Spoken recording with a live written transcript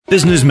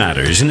Business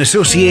Matters in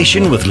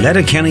association with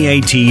Letterkenny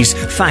IT's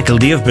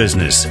Faculty of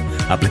Business.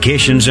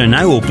 Applications are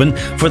now open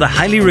for the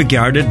highly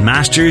regarded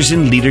Masters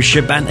in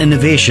Leadership and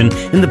Innovation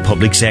in the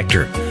public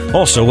sector.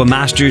 Also a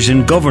Masters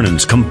in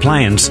Governance,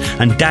 Compliance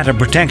and Data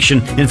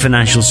Protection in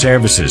Financial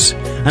Services.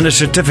 And a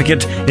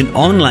Certificate in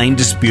Online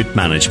Dispute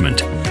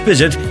Management.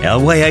 Visit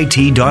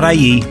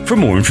lyit.ie for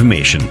more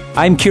information.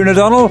 I'm Kieran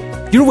O'Donnell.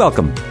 You're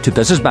welcome to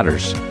Business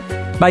Matters.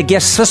 My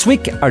guests this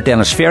week are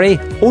Dennis Ferry,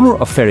 owner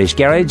of Ferry's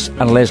Garage,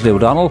 and Leslie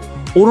O'Donnell,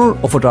 owner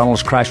of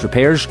O'Donnell's Crash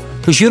Repairs,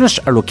 whose units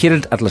are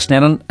located at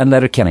Lisnenan and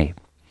Letterkenny.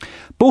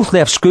 Both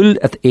left school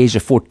at the age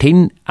of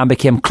 14 and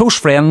became close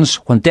friends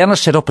when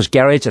Dennis set up his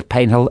garage at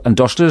Pinehill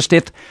Industrial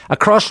Estate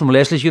across from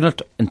Leslie's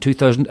unit in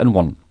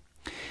 2001.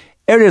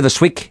 Earlier this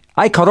week,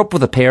 I caught up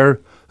with a pair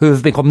who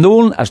have become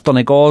known as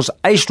Donegal's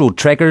Ice Road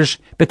Trekkers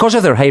because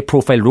of their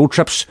high-profile road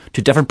trips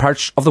to different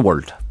parts of the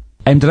world.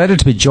 I'm delighted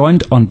to be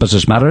joined on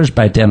Business Matters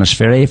by Dennis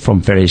Ferry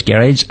from Ferry's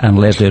Garage and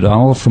Leslie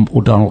O'Donnell from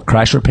O'Donnell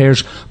Crash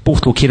Repairs,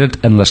 both located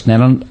in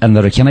Lisnenan and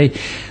Letterkenny.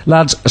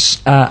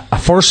 Lads, a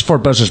first for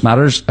Business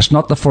Matters. It's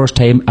not the first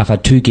time I've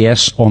had two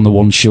guests on the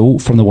one show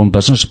from the one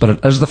business, but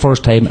it is the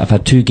first time I've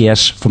had two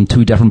guests from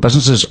two different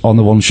businesses on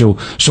the one show.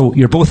 So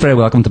you're both very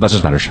welcome to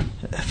Business Matters.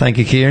 Thank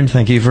you, Kieran.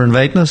 Thank you for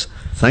inviting us.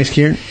 Thanks,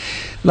 Kieran.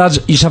 Lads,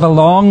 you have a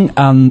long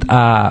and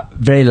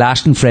very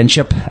lasting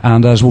friendship,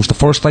 and I suppose the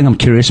first thing I'm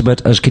curious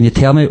about is, can you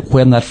tell me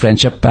when that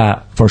friendship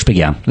first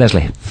began?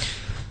 Leslie?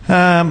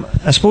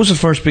 I suppose it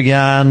first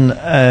began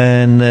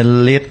in the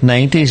late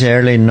 90s,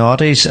 early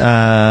 90s.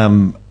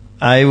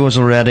 I was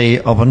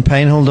already up in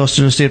Pinehill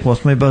Industrial Estate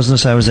with my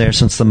business. I was there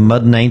since the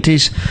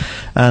mid-90s,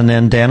 and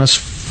then Dennis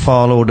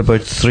followed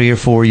about 3 or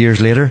 4 years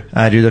later.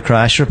 I do the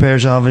crash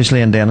repairs,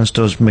 obviously, and Dennis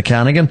does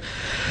mechanic.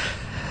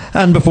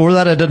 And before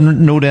that, I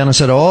didn't know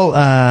Dennis at all.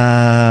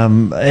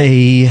 Dennis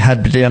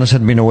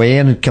had been away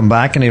and had come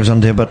back, and he was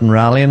on a bit in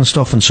rally and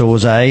stuff, and so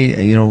was I.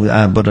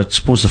 But I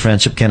suppose the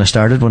friendship kind of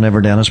started whenever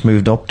Dennis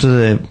moved up to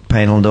the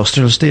Pinehill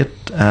Industrial Estate.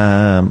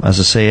 As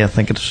I say, I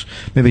think it's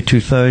maybe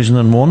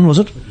 2001, was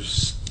it?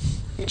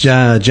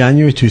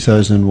 January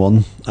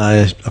 2001.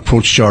 I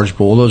approached George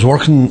Bowl. I was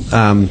working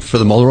for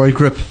the Mulroy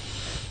Group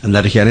in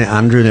Letterkenny.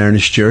 Andrew and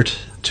Ernie Stewart,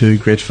 two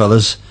great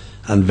fellas,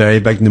 and very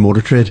big in the motor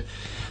trade.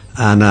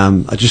 And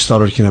I just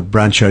thought I'd kind of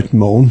branch out and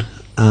moan.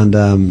 And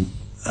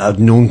I'd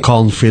known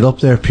Colin Friel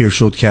up there,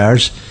 Pierce Road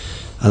Cars,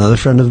 another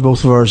friend of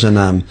both of ours.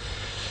 And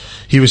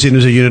he was in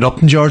as a unit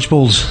up in George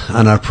Bowles.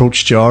 And I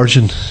approached George,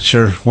 and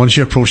sure, once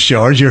you approach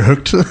George, you're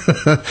hooked.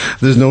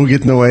 There's no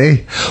getting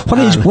away.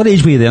 What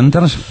age were you then,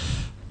 Dennis?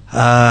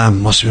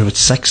 Must have been about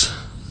 6.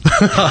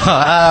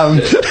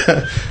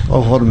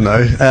 What am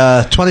I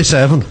now?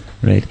 27.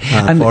 Right.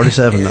 And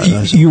 47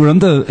 now. You were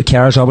into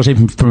cars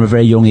obviously from a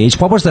very young age.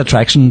 What was the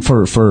attraction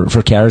for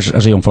cars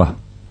as a young fella?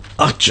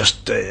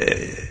 Just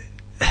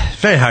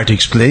very hard to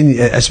explain.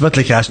 It's a bit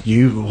like asking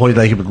you what you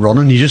like about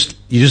running. You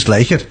just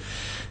like it,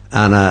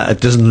 and it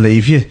doesn't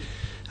leave you.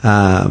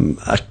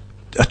 I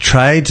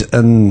tried,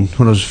 and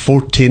when I was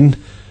 14,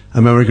 I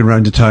remember going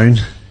round the town,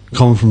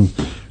 coming from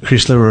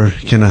Chrysler,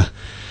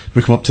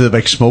 we come up to the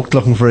Big Smoke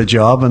looking for a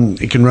job,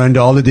 and you can round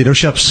all the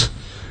dealerships.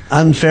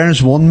 And in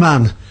fairness, one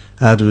man.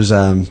 It was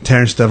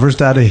Terence Diver's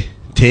daddy,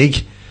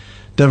 Teague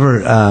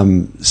Diver,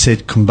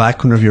 said, come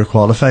back whenever you're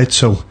qualified,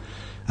 so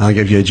I'll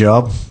give you a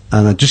job.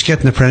 And just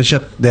getting an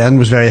apprenticeship then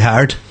was very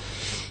hard.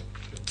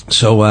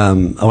 So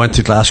I went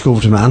to Glasgow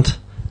over to Mant,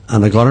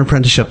 and I got an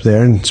apprenticeship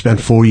there and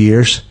spent 4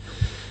 years.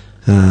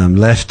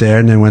 Left there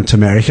and then went to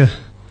America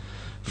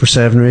for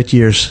 7 or 8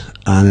 years,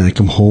 and then I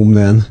come home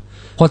then.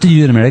 What did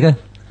you do in America?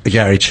 A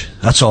garage.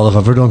 That's all I've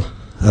ever done.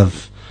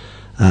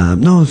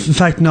 No,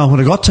 when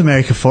I got to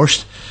America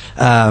first,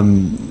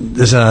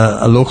 there's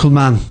a local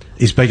man.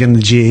 He's big in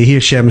the GA here,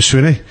 Seamus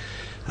Sweeney.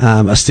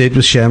 I stayed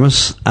with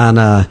Seamus,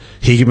 and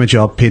he gave me a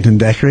job painting and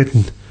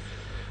decorating.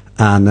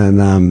 And then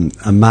a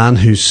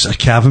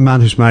Cavan man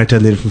who's married to a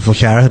lady from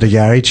Falcara had a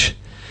garage.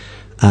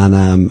 And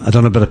I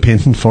done a bit of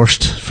painting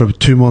first for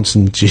about 2 months,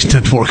 and geez, it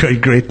didn't work out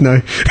great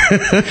now.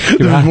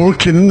 There was more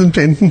cleaning than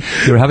painting.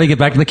 You were happy to get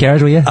back in the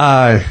garage, were you?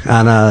 Aye,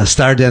 and I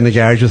started in the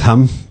garage with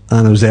him,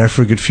 and I was there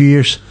for a good few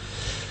years.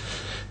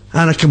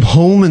 And I came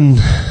home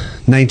in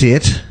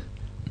 98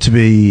 to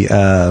be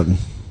best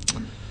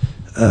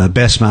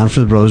man for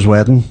the brother's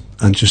wedding,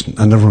 and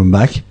I never went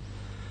back.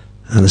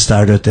 And I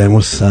started out then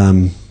with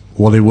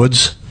Wally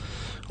Woods.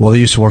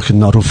 Wally used to work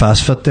in Auto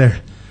Fast Fit there.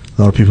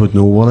 A lot of people would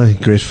know Wally,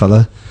 great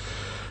fella.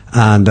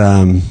 And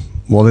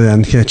Wally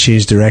then kind of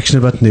changed direction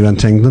a bit, and he went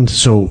to England.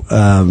 So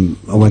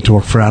I went to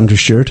work for Andrew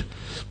Stewart.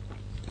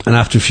 And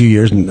after a few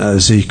years,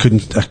 I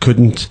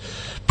couldn't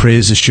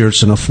praise the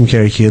Stewarts enough from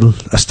Kerrycadle.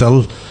 I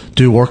still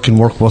do work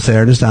with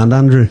Ernest and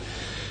Andrew.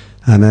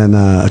 And then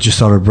I just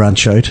thought I'd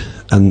branch out.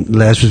 And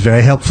Les was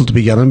very helpful to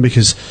beginning,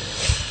 because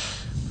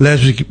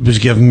Les was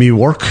giving me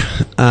work.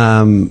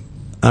 I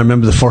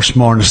remember the first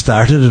morning I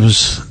started, I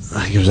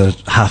think it was at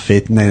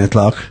 8:30, 9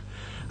 o'clock.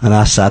 And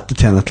I sat to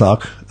 10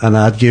 o'clock, and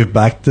I'd give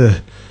back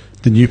the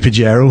new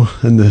Pajero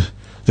and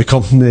the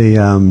company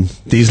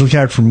diesel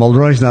card from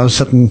Mulroy's, and I was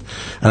sitting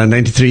in a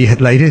 93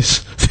 Hitlite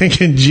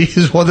thinking,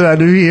 Jesus, what did I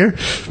do here?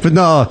 But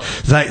no,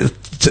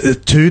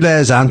 to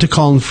Les and to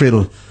Colin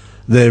Friedel,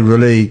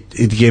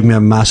 it gave me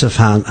a massive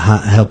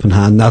helping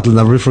hand. That'll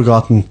never be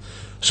forgotten.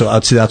 So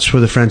I'd say that's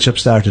where the friendship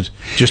started.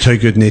 Just how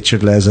good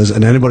natured Les is,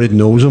 and anybody that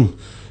knows him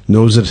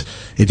knows that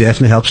he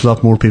definitely helps a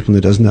lot more people than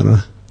he doesn't anyway.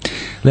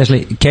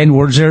 Leslie, kind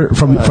words there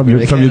from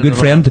your good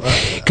friend.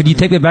 Could you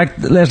take me back,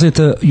 Leslie,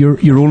 to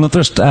your own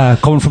interest,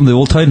 coming from the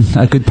old town,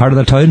 a good part of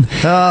the town?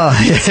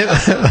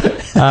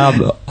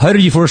 How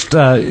did you first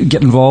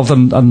get involved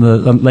in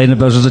the line of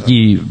business that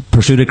you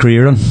pursued a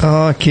career in?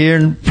 Oh,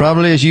 Kieran,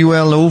 probably as you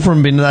well know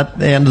from being at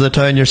that end of the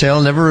town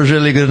yourself, never was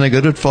really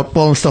good at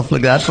football and stuff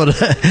like that,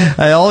 but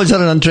I always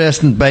had an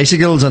interest in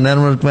bicycles, and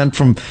then when it went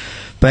from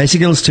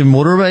bicycles to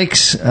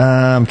motorbikes,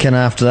 kind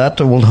of after that,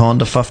 to old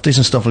Honda 50s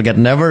and stuff like that.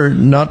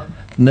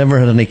 Never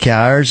had any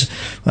cars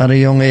at a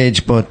young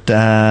age, but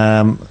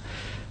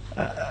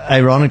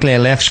ironically I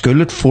left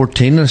school at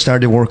 14 and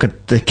started to work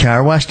at the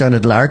car wash down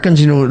at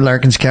Larkin's,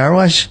 Larkin's car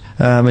wash,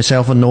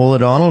 myself and Noel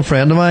O'Donnell, a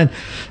friend of mine,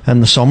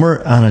 in the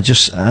summer, and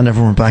I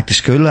never went back to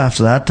school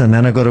after that. And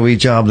then I got a wee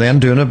job then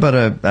doing a bit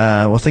of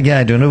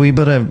doing a wee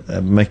bit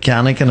of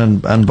mechanic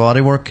and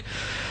body work.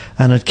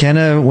 And it kind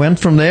of went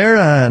from there.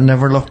 I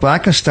never looked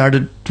back. I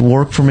started to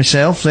work for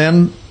myself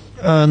then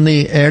in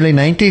the early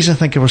 90s. I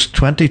think I was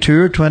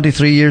 22 or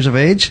 23 years of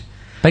age.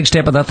 Big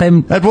step at that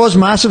time. It was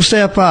massive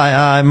step,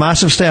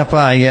 massive step,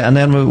 yeah. And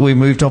then we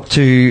moved up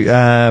to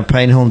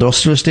Pinehill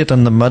Industrial Estate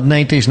in the mid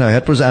 90s. Now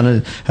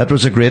it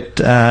was a great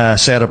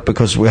setup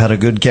because we had a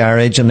good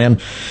garage, and then.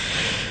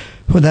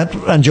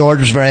 And George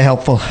was very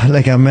helpful.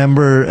 Like, I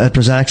remember it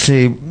was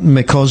actually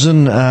my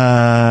cousin,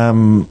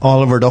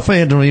 Oliver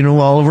Duffy. I don't know, you know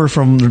Oliver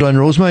from down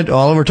Rosemount.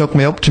 Oliver took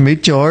me up to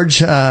meet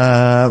George,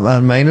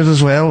 and mine it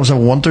as well. It was a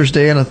winter's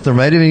day, and there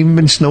might have even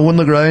been snow on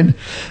the ground.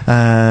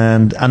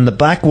 And the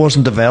back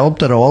wasn't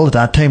developed at all at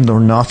that time. There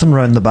was nothing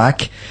around the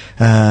back.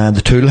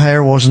 The tool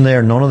hire wasn't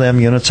there, none of them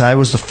units. I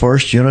was the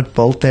first unit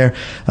built there.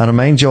 And I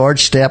mind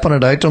George stepping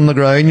it out on the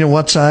ground,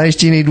 what size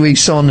do you need, wee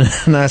son?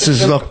 And I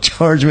says, look,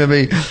 George,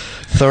 maybe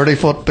 30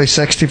 foot by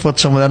 60 foot,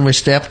 some of them. We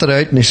stepped it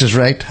out, and he says,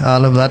 right,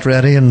 I'll have that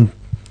ready in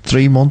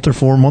 3 months or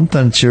 4 months,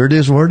 and sure to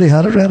his word, he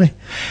had it ready.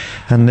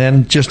 And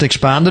then just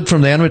expanded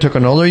from then. We took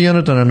another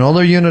unit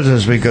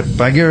as we got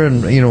bigger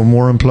and,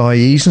 more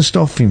employees and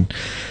stuff. And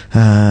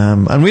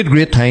we had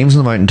great times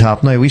on the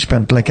mountaintop. Now, I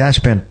spent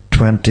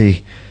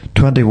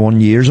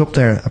 21 years up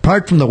there.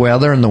 Apart from the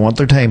weather in the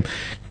winter time,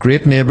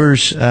 great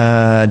neighbours,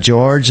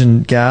 George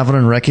and Gavin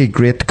and Ricky,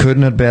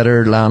 couldn't have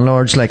better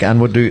landlords,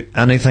 and would do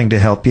anything to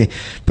help you.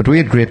 But we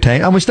had great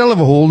time, and we still have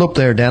a hold up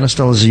there. Dennis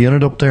still has a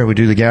unit up there. We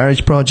do the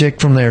garage project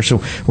from there,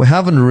 so we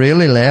haven't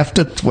really left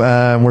it.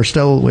 We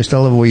still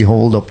have a wee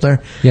hold up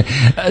there. Yeah,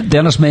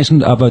 Dennis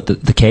mentioned about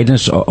the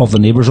kindness of the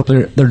neighbours up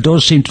there. There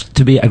does seem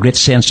to be a great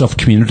sense of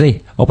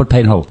community up at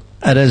Pinehill.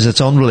 It is. It's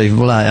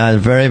unbelievable. A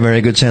very,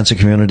 very good sense of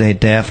community.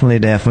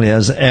 Definitely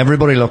is.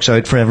 Everybody looks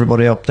out for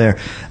everybody up there,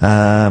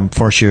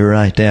 for sure.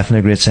 Definitely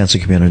a great sense of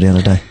community in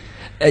a day.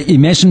 You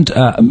mentioned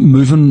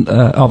moving,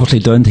 obviously,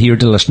 down here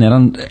to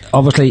Lisnettin.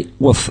 Obviously,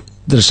 with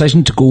the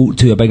decision to go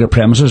to a bigger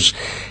premises,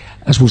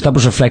 I suppose that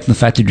was reflecting the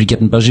fact that you're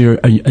getting busier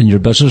in your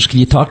business. Can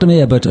you talk to me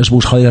about, how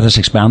that has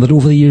expanded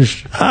over the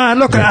years?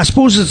 Look, I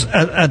suppose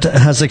it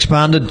has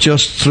expanded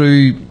just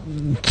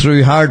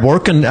through hard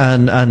work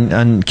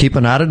and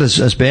keeping at it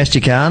as best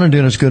you can and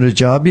doing as good a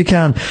job you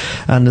can.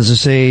 And as I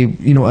say,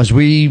 as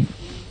we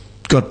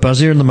got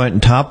busier in the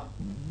mountaintop,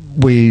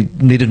 we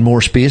needed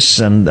more space,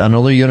 and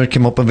another unit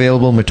came up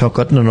available, and we took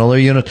it in another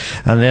unit,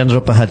 and ended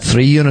up I had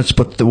 3 units,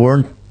 but they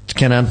weren't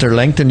kind of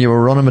interlinked, and you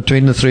were running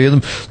between the 3 of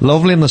them.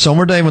 Lovely in the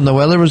summertime when the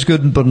weather was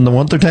good, but in the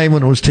wintertime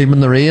when it was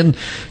teeming the rain,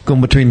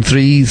 going between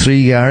three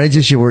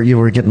garages, you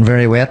were getting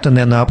very wet. And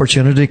then the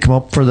opportunity come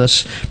up for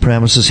this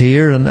premises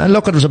here, and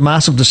look, it was a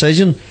massive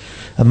decision,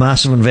 a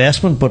massive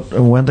investment, but I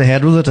went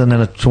ahead with it. And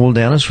then I told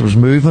Dennis was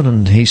moving,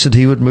 and he said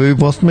he would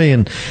move with me,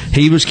 and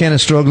he was kind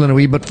of struggling a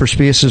wee bit for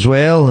space as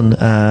well, and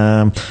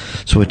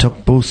so we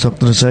both took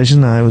the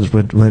decision.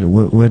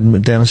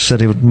 When Dennis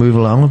said he would move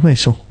along with me.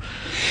 So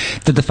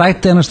did the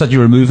fact, Dennis, that you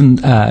were moving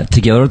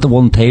together at the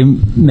one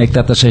time make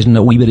that decision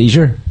a wee bit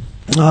easier?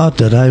 Oh, it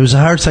did. It was a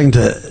hard thing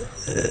to.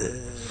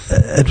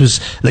 It was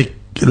like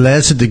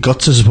Les had the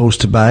guts, I suppose,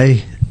 to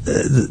buy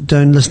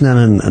down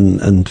Lisnettin,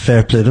 and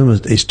fair play to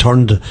him. He's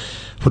turned,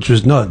 which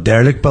was not a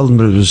derelict building,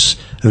 but it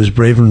was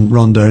brave and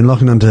run down,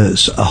 looking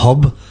into a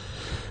hub.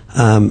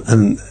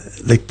 And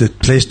like the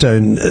place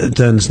down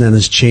Lisnettin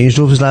has changed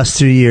over the last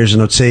 3 years,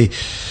 and I'd say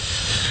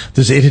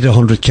there's 80 to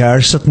 100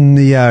 cars sitting in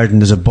the yard,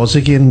 and there's a buzz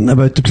again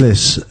about the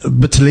place.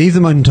 But to leave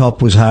the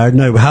mountaintop was hard.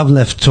 Now, we haven't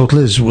left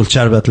totally, as we'll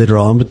chat about later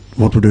on, but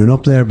what we're doing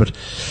up there. But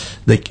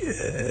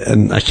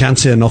and I can't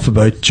say enough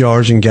about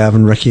George and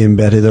Gavin, Ricky and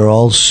Betty. They're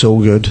all so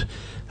good.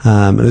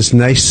 And it's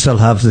nice to still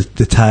have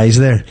the ties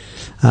there.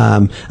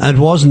 And it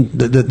wasn't,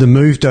 the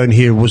move down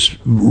here was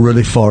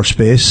really far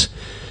space.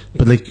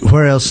 But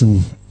where else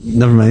in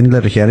never mind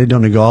Letterkenny,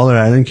 Donegal or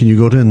Ireland, can you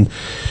go to? And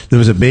there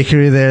was a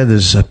bakery there,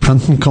 there's a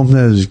printing company,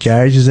 there's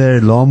garages there,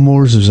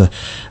 lawnmowers,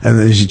 and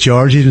there's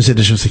George even said,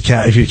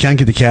 if you can't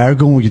get the car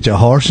going, we'll get you a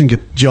horse and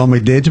get John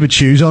McDade to put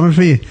shoes on it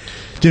for you.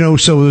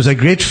 So there was a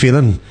great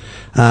feeling.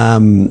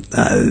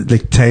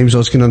 Like times I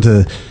was going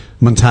into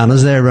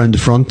Montana's there around the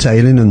front,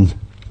 Eileen and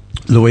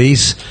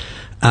Louise,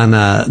 and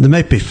there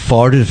might be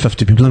 40 to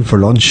 50 people in for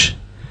lunch.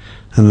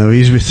 And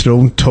Louise would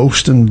throw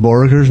toast and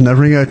burgers and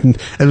everything out, and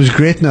it was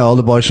great now, all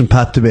the boys from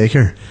Pat the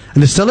Baker.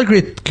 And there's still a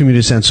great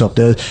community sense up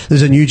there.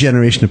 There's a new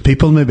generation of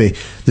people, maybe.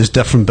 There's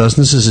different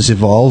businesses, it's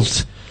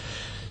evolved.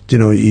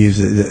 And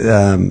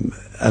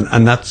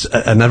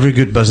every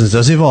good business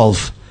does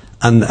evolve.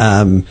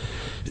 And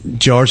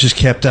George has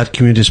kept that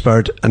community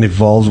spirit and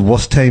evolved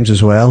with times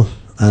as well.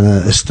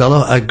 And it's still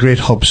a great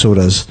hub, so it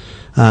is.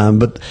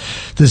 But the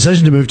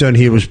decision to move down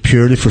here was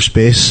purely for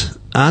space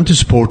and to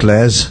support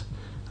Les.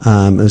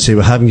 And say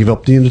we haven't given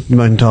up. The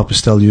mountaintop is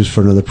still used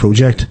for another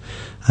project,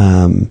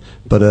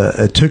 but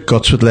it took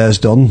guts with Les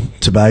Dunn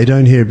to buy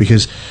down here,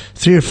 because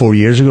 3 or 4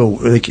 years ago,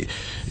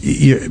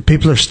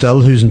 people are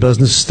still who's in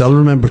business still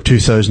remember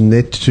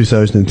 2008 to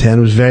 2010.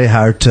 It was very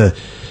hard to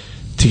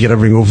get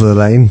everything over the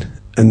line,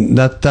 and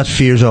that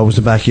fear is always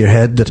in the back of your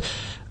head that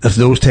if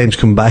those times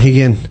come back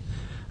again,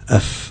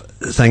 if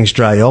things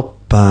dry up,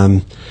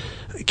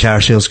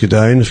 car sales go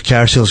down. If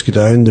car sales go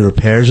down, the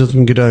repairs of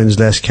them go down. There's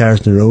less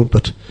cars on the road,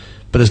 but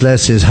as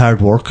Les says, hard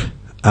work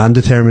and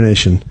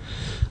determination.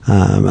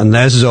 And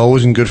Les is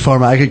always in good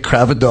form. I get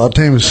crap at the odd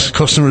times.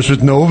 Customers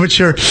would know, but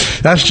sure,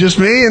 that's just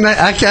me, and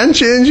I can't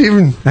change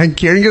even. I think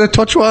Kieran get a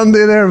touch one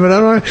day there, but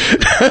anyway.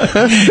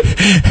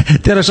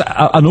 Dennis,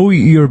 I know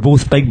you're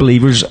both big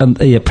believers in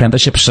the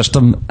apprenticeship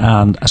system,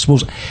 and I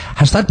suppose,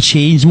 has that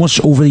changed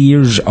much over the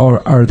years,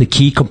 or are the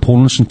key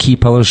components and key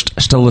pillars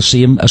still the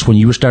same as when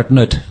you were starting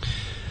out?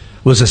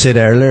 Well, as I said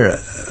earlier,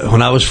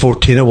 when I was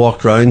 14, I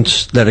walked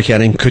around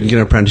Letterkenny and couldn't get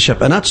an apprenticeship,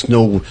 and that's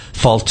no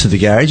fault to the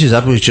garages.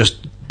 That was just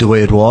the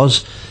way it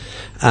was.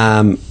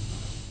 When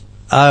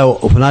I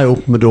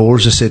opened my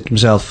doors, I said to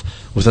myself,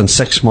 within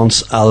 6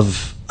 months,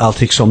 I'll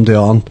take somebody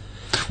on.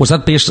 Was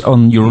that based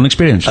on your own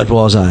experience? It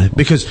was,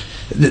 because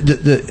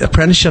the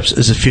apprenticeships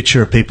is the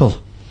future of people.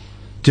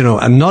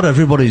 And not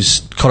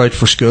everybody's cut out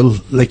for school.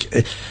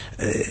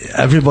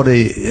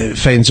 Everybody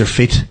finds their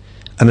feet.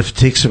 And if it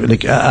takes,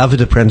 I've had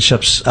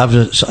apprenticeships, I've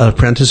had an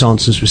apprentice on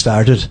since we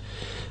started.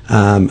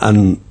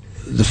 And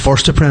the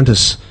first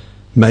apprentice,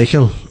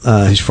 Michael,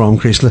 he's from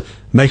Creasla.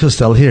 Michael's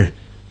still here.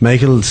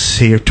 Michael's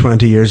here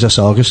 20 years this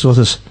August with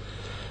us.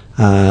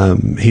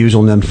 He was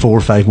only in 4 or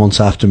 5 months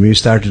after me. We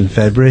started in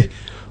February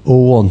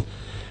 2001.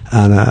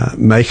 And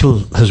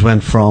Michael has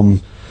went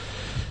from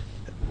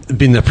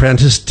being an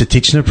apprentice to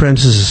teaching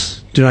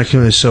apprentices.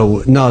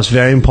 So, no, it's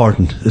very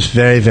important. It's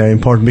very, very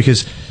important,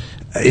 because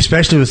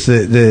especially with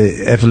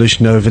the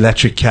evolution of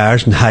electric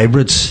cars and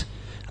hybrids,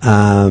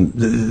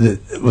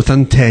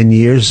 within 10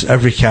 years,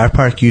 every car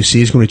park you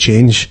see is going to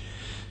change.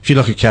 If you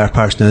look at car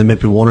parks now, there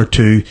might be 1 or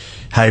 2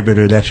 hybrid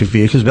or electric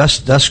vehicles,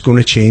 but that's going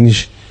to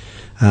change.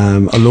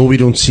 Although we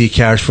don't see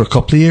cars for a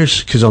couple of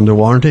years because under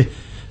warranty,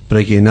 but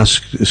again,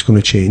 it's going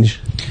to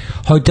change.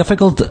 How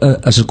difficult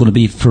is it going to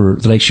be for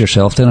the likes of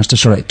yourself, Dennis, to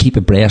sort of keep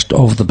abreast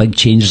of the big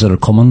changes that are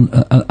coming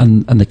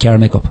in the car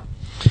makeup?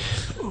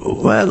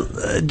 Well,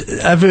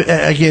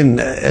 again,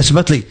 it's a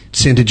bit like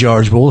saying to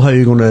George Bowl, how are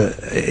you going to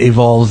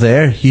evolve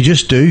there? You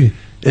just do.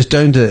 It's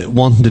down to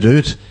wanting to do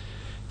it.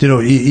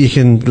 You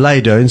can lie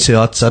down and say,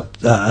 that's it,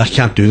 I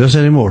can't do this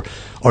anymore.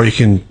 Or you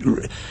can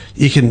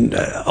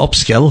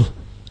upskill,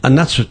 and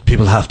that's what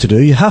people have to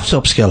do. You have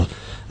to upskill.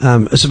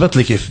 It's a bit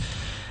like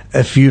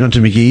if you went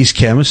to McGee's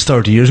Chemist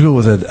 30 years ago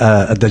with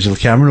a digital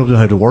camera, nobody knew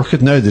how to work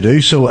it. Now they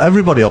do. So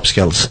everybody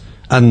upskills.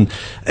 And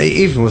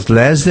even with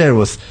Les there,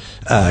 with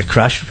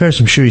crash repairs,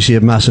 I'm sure you see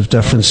a massive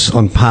difference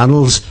on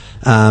panels.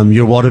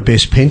 Your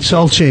water-based paint's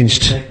all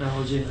changed.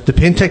 The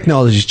paint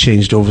technology's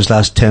changed over the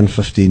last 10,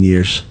 15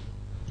 years.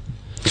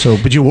 So,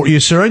 but you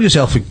surround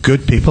yourself with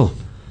good people,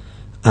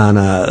 and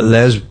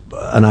Les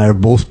and I are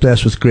both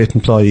blessed with great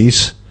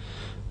employees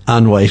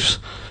and wives,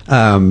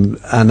 and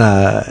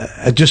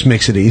it just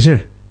makes it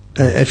easier.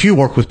 If you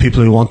work with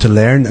people who want to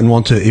learn and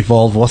want to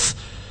evolve with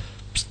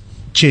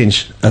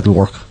change, it'll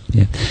work.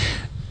 Yeah.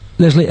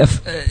 Leslie,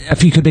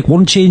 if you could make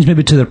one change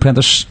maybe to the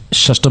apprentice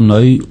system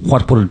now,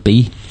 what would it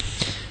be?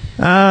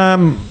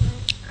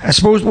 I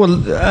suppose, well,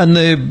 in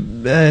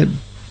the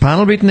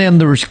panel meeting then,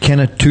 there was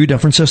kind of 2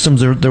 different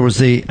systems. There was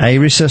the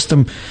Irish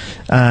system,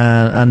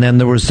 and then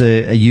there was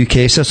the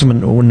UK system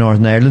in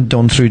Northern Ireland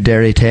done through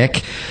Derry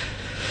Tech.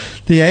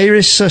 The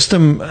Irish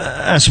system,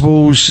 I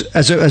suppose,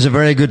 is a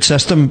very good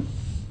system,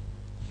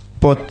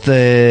 but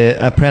the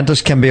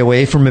apprentice can be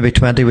away for maybe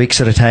 20 weeks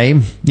at a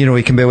time.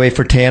 He can be away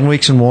for 10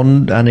 weeks in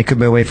one, and he could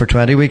be away for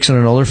 20 weeks in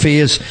another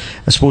phase.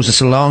 I suppose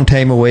it's a long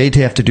time away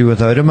to have to do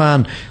without a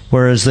man,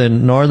 whereas the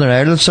Northern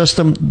Ireland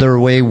system, they're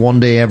away 1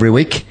 day every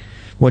week,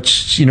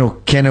 which,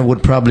 kind of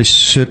would probably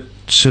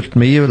suit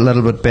me a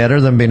little bit better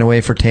than being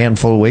away for 10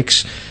 full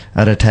weeks.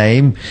 at a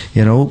time,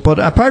 you know. But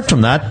apart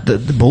from that, the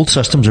both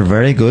systems are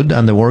very good,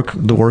 and they work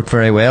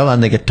very well,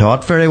 and they get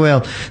taught very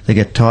well. They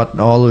get taught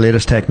all the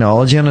latest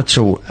technology in it.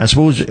 So I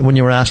suppose when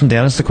you were asking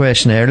Dennis the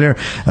question earlier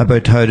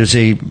about how does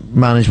he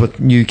manage with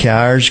new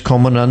cars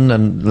coming in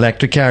and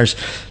electric cars,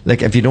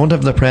 like if you don't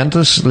have the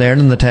apprentice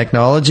learning the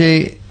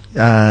technology,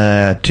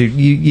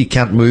 you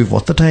can't move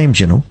with the times,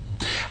 you know.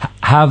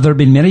 Have there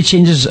been many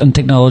changes in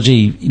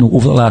technology, you know,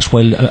 over the last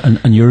while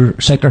in your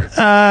sector?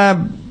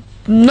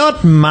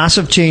 Not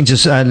massive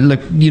changes. Look,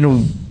 you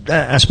know,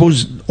 I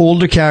suppose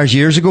older cars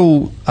years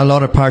ago, a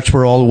lot of parts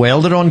were all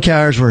welded on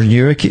cars, where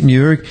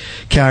newer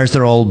cars,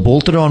 they're all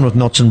bolted on with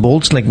nuts and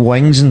bolts, like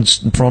wings and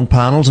front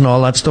panels and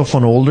all that stuff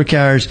on older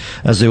cars.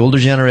 As the older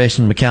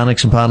generation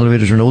mechanics and panel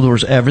beaters know,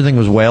 everything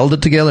was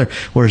welded together,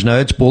 whereas now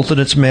it's bolted.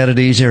 It's made it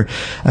easier.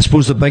 I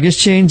suppose the biggest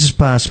change this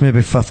past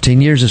maybe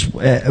 15 years is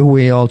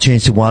we all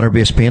changed to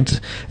water-based paint.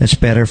 It's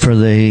better for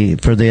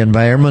the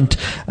environment,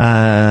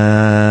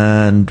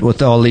 and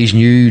with all these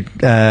new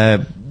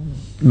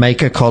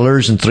mica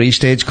colours and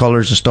 3-stage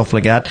colours and stuff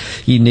like that,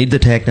 you need the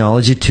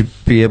technology to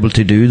be able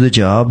to do the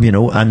job, you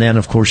know. And then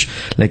of course,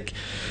 like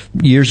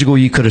years ago,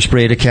 you could have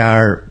sprayed a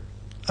car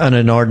in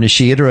an ordinary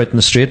shade or out in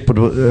the street, but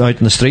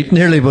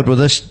with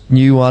this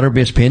new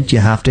water-based paint, you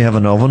have to have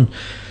an oven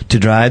to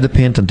dry the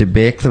paint and to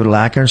bake the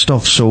lacquer and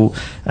stuff. So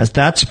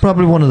that's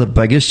probably one of the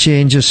biggest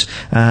changes.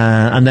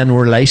 And then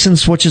we're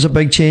licensed, which is a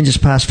big change. This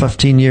past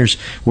 15 years,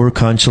 we're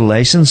council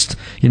licensed,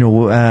 you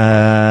know,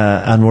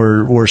 and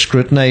we're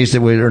scrutinised.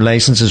 Our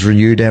licence is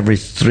renewed every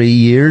 3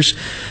 years,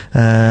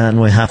 and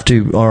we have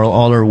to,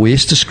 all our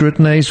waste is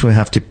scrutinised. We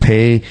have to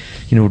pay,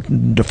 you know,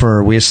 for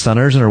our waste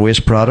thinners and our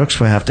waste products.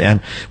 We have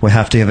to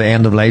have an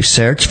end of life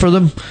search for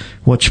them,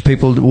 which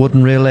people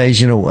wouldn't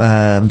realise, you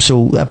know.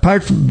 So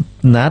apart from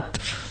that,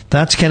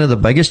 that's kind of the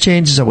biggest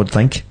changes, I would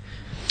think.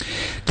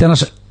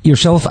 Dennis,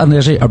 yourself and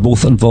Leslie are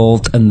both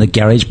involved in the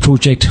Garage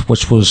project,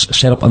 which was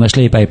set up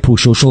initially by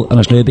Pro-Social and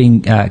is now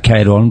being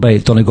carried on by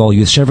Donegal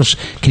Youth Service.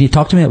 Can you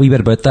talk to me a wee bit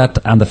about that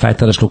and the fact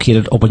that it's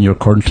located up in your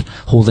current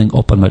holding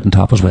up on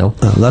Mountaintop as well?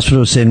 That's what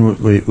I was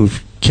saying.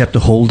 We've kept a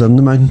hold in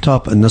the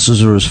Mountaintop, and this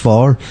is where it's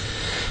for.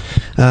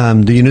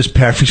 The unit's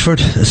perfect for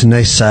it. It's a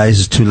nice size.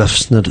 It's 2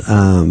 lifts in it.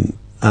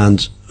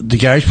 And the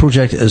Garage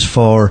project is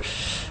for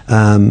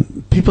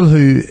people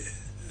who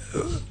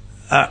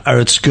are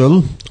at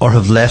school or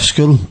have left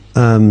school.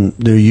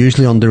 They're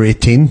usually under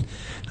 18,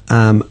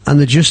 and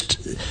they're just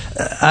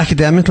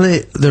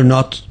academically, they're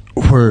not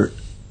where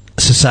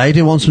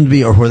society wants them to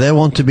be or where they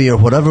want to be or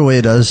whatever way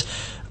it is,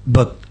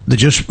 but they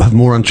just have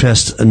more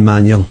interest in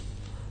manual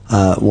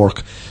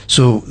work.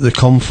 So they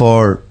come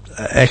for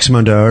X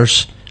amount of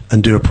hours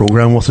and do a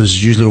program with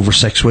us, usually over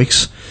 6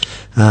 weeks.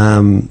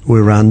 We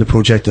ran the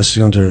project.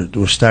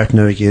 We're starting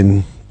now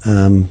again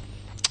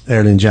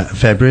early in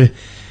February,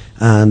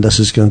 and this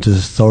is going to the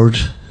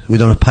 3rd. We've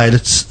done a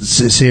pilot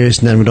series,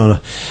 and then we've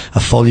done a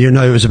full year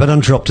now. It was a bit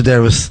interrupted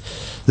there with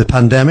the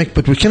pandemic,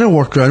 but we kind of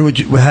worked around.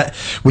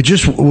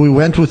 We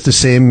went with the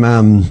same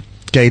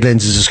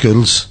guidelines as the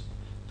schools,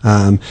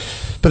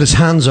 but it's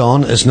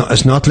hands-on. It's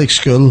not like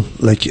school.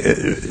 Like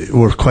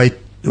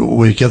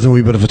we give them a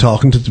wee bit of a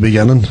talking to at the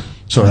beginning.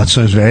 So that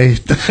sounds very...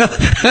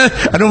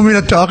 I don't mean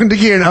a talking to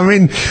Kieran. I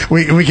mean,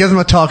 we give them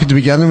a talk at the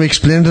beginning. We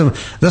explain to them,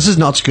 this is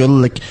not school.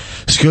 Like,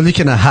 school, you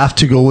kind of have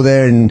to go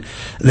there, and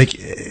like,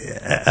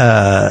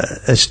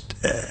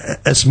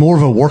 it's more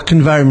of a work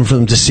environment for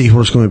them to see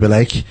what it's going to be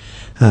like.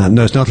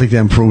 No, it's not like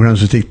them programs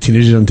that take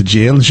teenagers into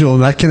jail and show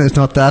them that kind of... It's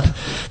not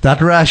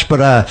that rash,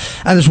 but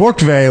and it's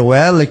worked very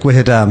well. Like, we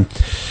had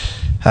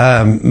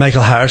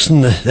Michael Harrison,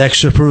 the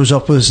ex-super, was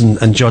up with us,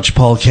 and Judge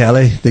Paul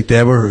Kelly. Like,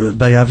 they were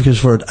big advocates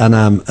for it,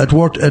 and it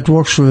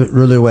works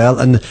really well.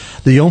 And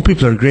the young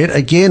people are great.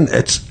 Again,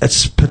 it's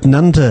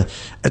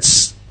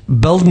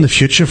building the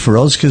future for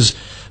us, because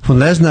when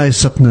Les and I are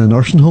sitting in a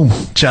nursing home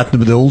chatting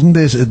about the olden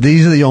days,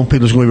 these are the young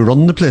people who's going to be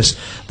running the place.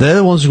 They're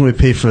the ones who are going to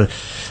pay for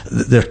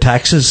their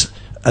taxes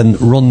and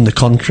run the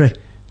country.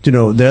 You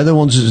know, they're the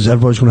ones that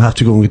everybody's going to have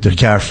to go and get their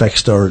car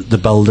fixed, or the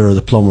builder or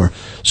the plumber.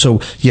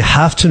 So you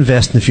have to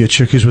invest in the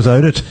future, because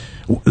without it,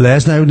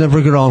 Les and I would never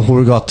get on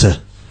where we got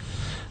to.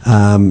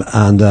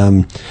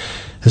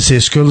 I say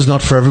school is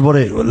not for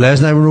everybody. Les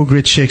and I were no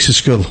great shakes at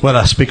school. Well,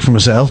 I speak for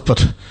myself,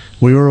 but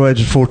we were away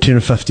for 14 or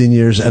 15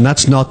 years, and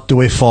that's not the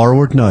way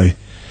forward now.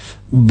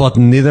 But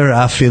neither,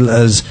 I feel,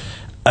 is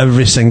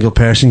every single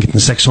person getting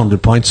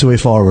 600 points the way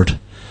forward.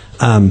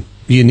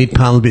 You need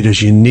panel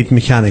beaters, you need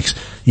mechanics,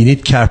 you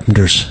need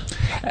carpenters.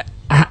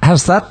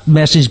 Has that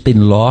message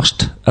been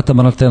lost at the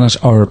minute, Dennis,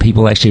 or are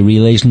people actually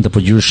realising that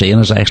what you're saying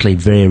is actually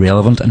very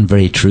relevant and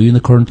very true in the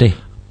current day?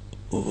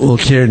 Well,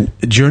 Kieran,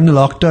 during the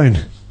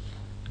lockdown,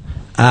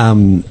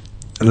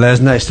 Les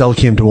and I still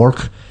came to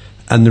work,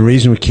 and the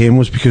reason we came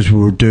was because we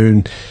were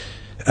doing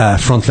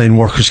frontline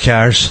workers'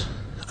 cars,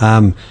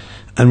 and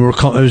it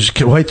was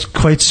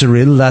quite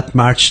surreal that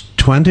March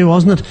 20,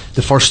 wasn't it?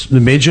 The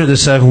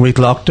 7-week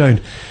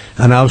lockdown.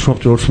 And I was up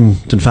the road from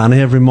Dunfanny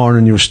every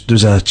morning.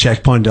 There's a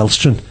checkpoint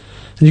Elstrin,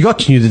 and you got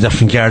to know the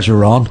different cars we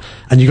were on,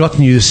 and you got to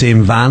know the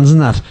same vans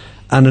and that.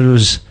 And it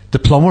was the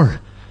plumber.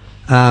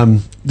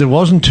 There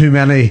wasn't too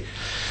many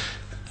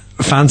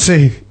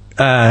fancy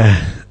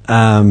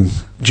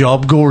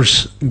job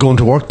goers going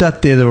to work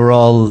that day. They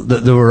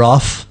were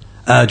off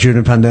during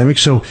the pandemic.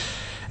 So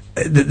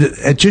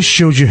it just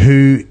shows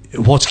you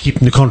what's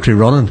keeping the country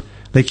running.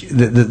 Like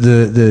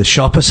the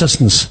shop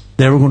assistants,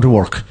 they were going to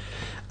work,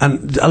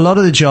 and a lot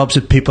of the jobs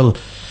that people,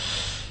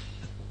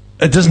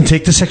 it doesn't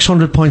take the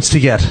 600 points to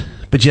get,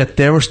 but yet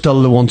they were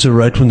still the ones that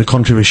were out when the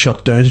country was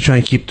shut down to try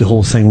and keep the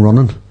whole thing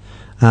running.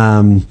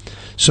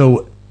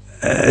 So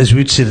as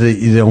we'd say to the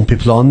young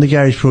people on the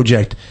Garage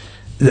Project,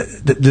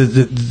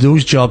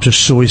 those jobs are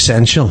so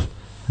essential.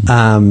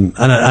 And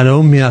I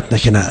don't mean that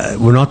like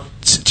we're not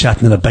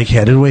chatting in a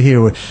big-headed way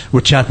here.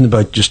 We're chatting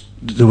about just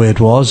the way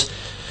it was.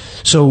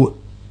 So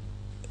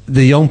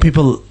the young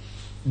people,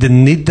 they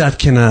need that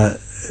kind of,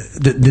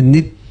 they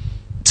need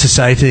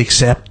society to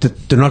accept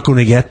that they're not going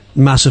to get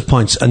massive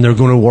points, and they're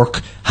going to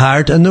work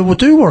hard, and they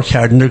do work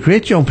hard, and they're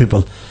great young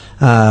people.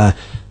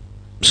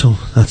 So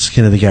that's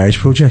kind of the Garage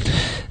Project.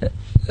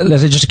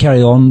 Leslie, just to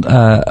carry on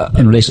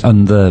in relation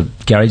on the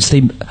garage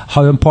theme,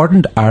 how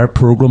important are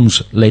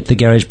programmes like the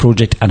Garage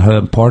Project, and how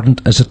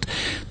important is it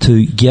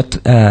to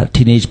get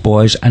teenage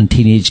boys and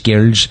teenage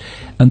girls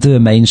into a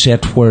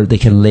mindset where they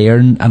can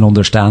learn and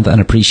understand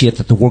and appreciate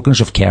the workings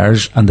of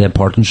cars and the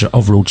importance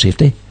of road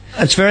safety?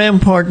 It's very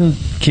important,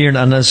 Kieran,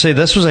 and I say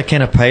this was a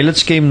kind of pilot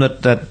scheme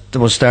that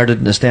was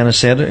started, as Dennis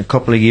said, a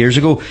couple of years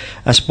ago.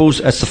 I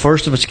suppose it's the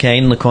first of its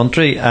kind in the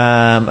country.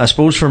 I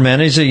suppose for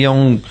many as a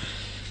young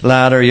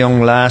lad or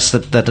young lass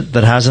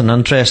that has an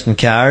interest in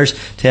cars,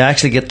 to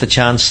actually get the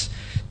chance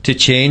to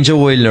change a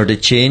wheel or to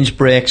change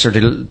brakes or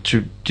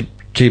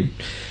to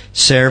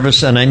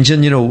service an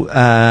engine,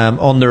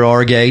 under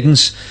our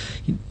guidance.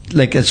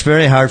 Like, it's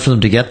very hard for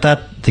them to get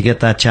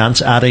that chance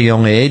at a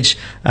young age.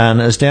 And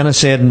as Dennis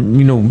said,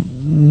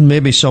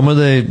 maybe some of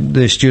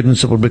the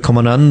students that will be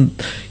coming on,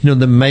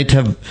 they might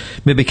have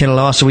maybe kind of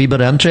lost a wee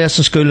bit of interest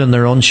in school, and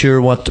they're unsure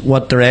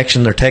what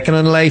direction they're taking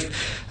in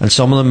life. And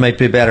some of them might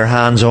be better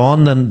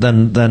hands-on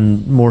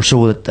than more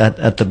so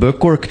at the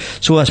bookwork.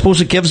 So I suppose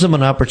it gives them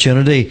an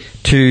opportunity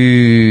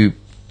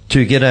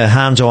to get a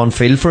hands-on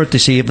feel for it, to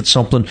see if it's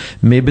something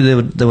maybe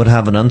they would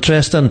have an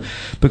interest in.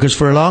 Because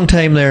for a long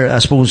time there, I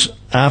suppose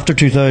after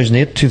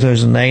 2008,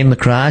 2009, the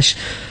crash,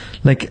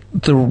 like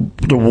there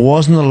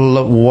wasn't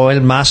a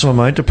wild massive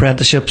amount of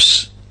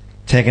apprenticeships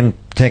taking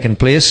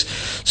place.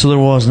 So there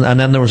wasn't, and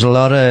then there was a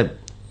lot of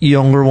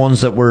younger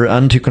ones that were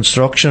into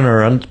construction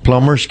or into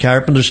plumbers,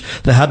 carpenters.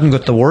 They hadn't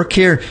got the work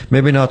here,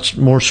 maybe not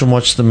more so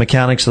much the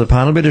mechanics of the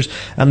panel beaters,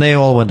 and they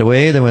all went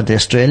away. They went to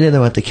Australia, they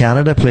went to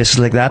Canada, places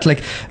like that,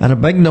 and a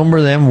big number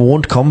of them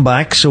won't come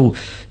back. So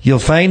you'll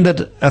find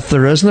that if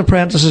there isn't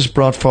apprentices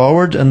brought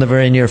forward in the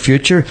very near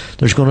future,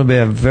 there's going to be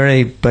a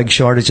very big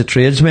shortage of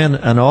tradesmen,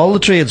 and all the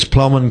trades,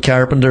 plumbing,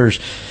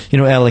 carpenters,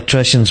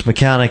 electricians,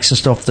 mechanics and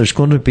stuff, there's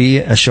going to be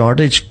a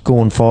shortage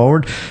going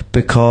forward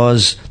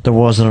because there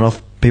wasn't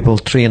enough people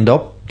trained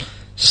up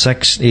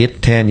 6,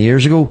 8, 10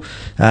 years ago.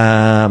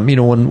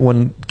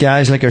 When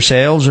guys like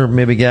ourselves, or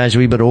maybe guys a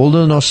wee bit older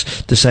than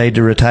us, decide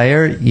to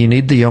retire, you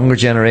need the younger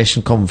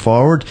generation coming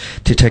forward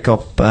to take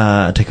up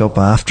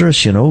after us.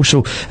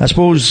 So I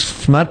suppose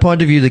from that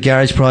point of view, the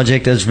Garage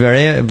Project is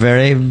very,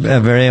 very,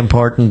 very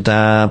important,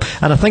 and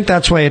I think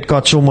that's why it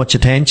got so much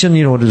attention.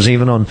 It was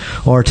even on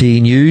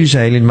RTE News.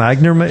 Eileen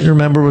Magner,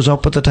 remember, was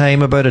up at the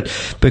time about it,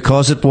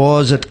 because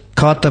it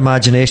caught the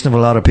imagination of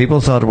a lot of people.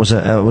 Thought it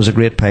was a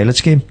great pilot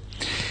scheme.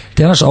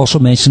 Dennis also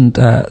mentioned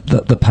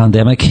the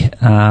pandemic.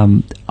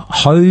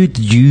 How did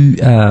you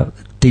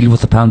deal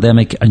with the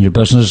pandemic and your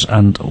business,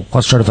 and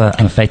what sort of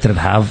an effect did it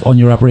have on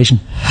your operation?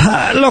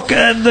 Look,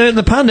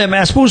 the pandemic,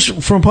 I suppose,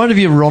 from a point of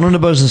view of running a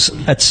business,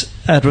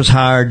 it was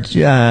hard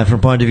from a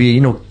point of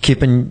view,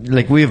 keeping,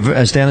 like,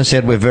 as Dennis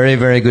said, we have very,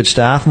 very good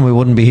staff, and we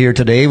wouldn't be here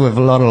today. We have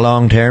a lot of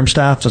long-term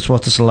staff. That's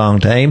what it's a long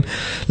time.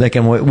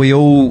 And we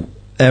owe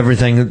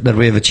everything that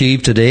we have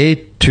achieved today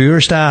to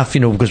our staff,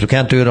 because we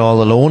can't do it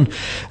all alone.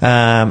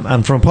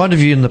 And from a point of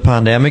view in the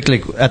pandemic,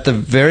 like at the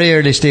very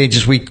early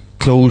stages, we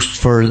closed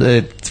for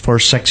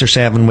 6 or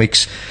 7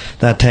 weeks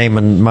that time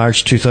in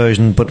March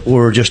 2000, but we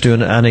were just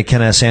doing any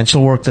kind of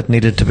essential work that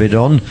needed to be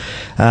done.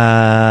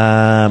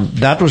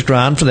 That was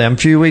grand for them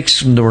few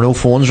weeks, and there were no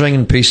phones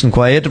ringing, peace and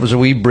quiet. It was a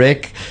wee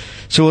break.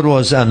 So it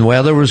was, and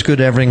weather was good,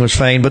 everything was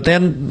fine. But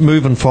then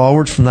moving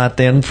forward from that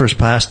then, for the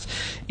past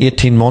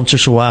 18 months or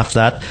so after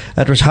that,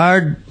 it was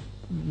hard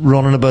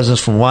running a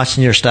business from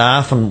watching your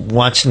staff and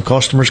watching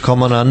customers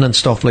coming in and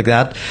stuff like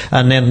that.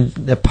 And then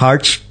the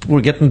parts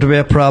were getting to be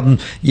a problem.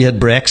 You had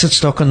Brexit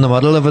stuck in the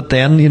middle of it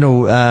then,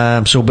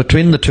 so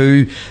between the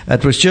two,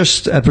 it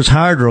was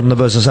hard running the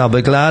business. I'll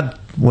be glad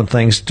when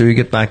things do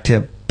get back to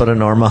a bit of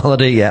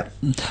normality, yeah.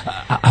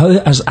 How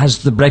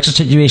has the Brexit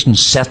situation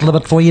settled a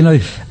bit for you now?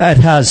 It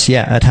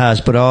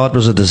has, but it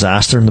was a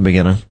disaster in the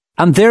beginning.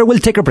 And there we'll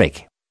take a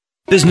break.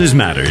 Business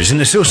Matters in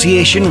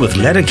association with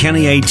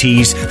Letterkenny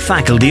IT's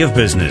Faculty of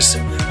Business.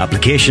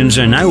 Applications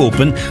are now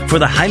open for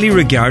the highly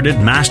regarded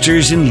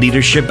Masters in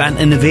Leadership and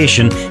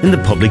Innovation in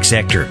the public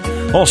sector.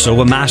 Also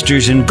a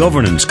Masters in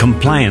Governance,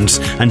 Compliance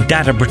and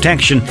Data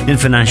Protection in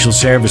Financial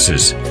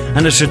Services.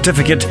 And a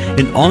Certificate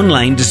in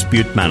Online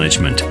Dispute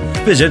Management.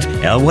 Visit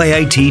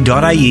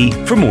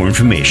lyit.ie for more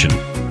information.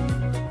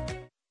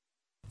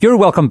 You're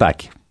welcome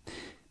back.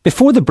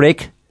 Before the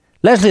break,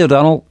 Leslie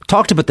O'Donnell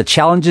talked about the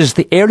challenges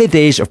the early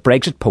days of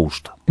Brexit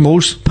posed.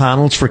 Most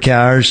panels for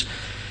cars,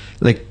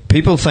 like,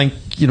 people think,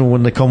 you know,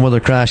 when they come with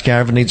a crash car,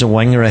 if it needs a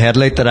wing or a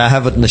headlight, that I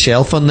have it in the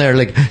shelf on there.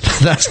 Like,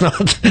 that's not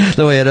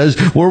the way it is.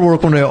 We're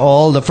working with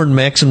all different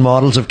makes and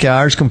models of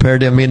cars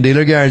compared to a main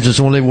dealer garage that's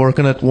only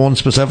working at one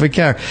specific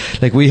car.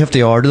 Like, we have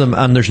to order them,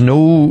 and there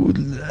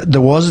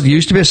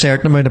used to be a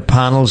certain amount of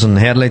panels and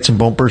headlights and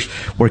bumpers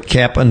were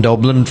kept in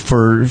Dublin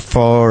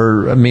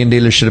for a main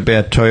dealer. Should it be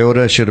a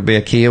Toyota, should it be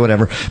a Kia,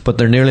 whatever, but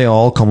they're nearly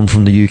all coming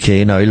from the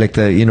UK now. Like,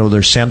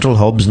 there's central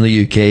hubs in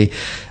the UK,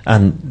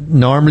 and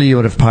normally you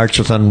would have parts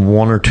within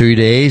 1 or 2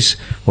 days,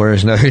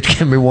 whereas now it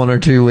can be 1 or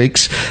 2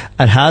 weeks.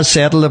 It has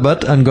settled a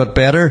bit and got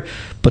better,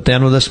 but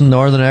then with this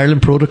Northern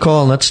Ireland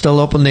protocol, and that's still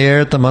up in the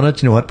air at the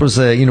minute,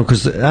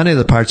 because any of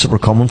the parts that were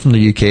coming from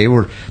the UK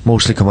were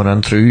mostly coming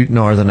in through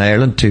Northern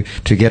Ireland to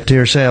get to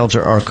yourselves,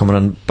 or coming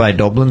in by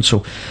Dublin.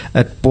 So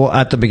at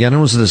the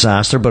beginning was a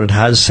disaster, but it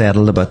has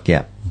settled a bit,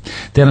 yeah.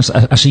 Dennis,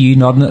 I see you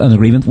nodding in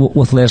agreement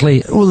with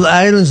Leslie. Well,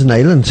 Ireland's an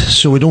island,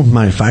 so we don't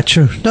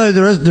manufacture. Now,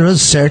 there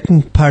is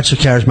certain parts of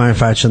cars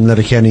manufactured in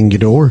Letterkenny and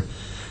Gweedore.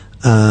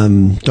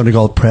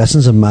 Donegal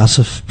Preston's a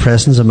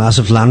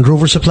massive Land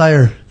Rover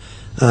supplier,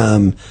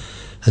 and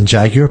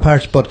Jaguar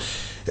parts, but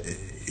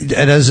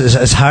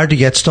it's hard to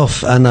get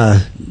stuff.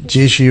 And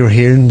geez, you were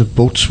hearing the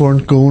boats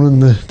weren't going,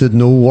 and there'd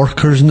no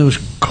workers, and there was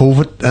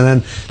COVID, and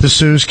then the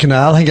Suez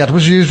Canal, I think that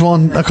was used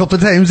a couple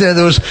of times there.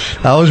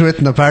 I was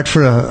waiting apart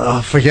for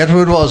I forget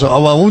who it was. I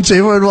won't say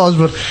who it was,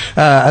 but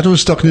I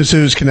was stuck in the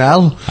Suez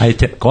Canal.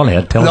 Go on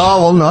ahead, tell us. No, I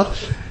will not.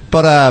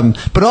 But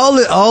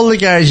all the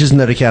garages in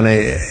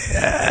Letterkenny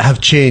have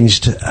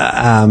changed,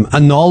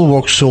 and all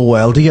work so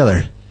well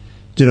together.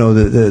 You know,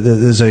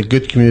 there's a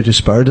good community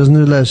spirit, isn't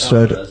there, Les?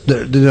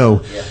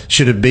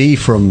 Should it be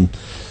from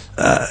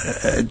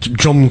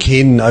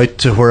Drumkeen out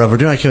to wherever?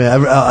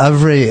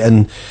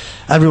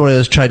 Everyone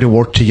has tried to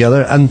work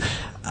together, and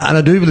I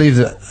do believe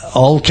that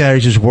all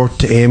garages work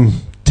to aim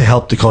to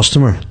help the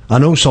customer. I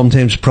know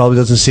sometimes it probably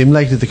doesn't seem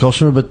like it to the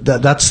customer, but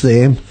that's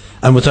the aim.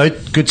 And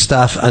without good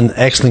staff and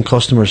excellent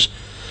customers,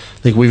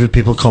 like, we've had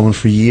people coming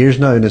for years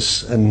now,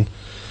 and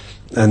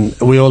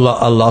we owe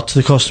a lot to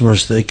the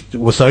customers. Like,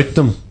 without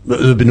them,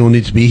 there'd be no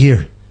need to be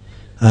here.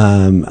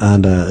 As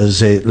I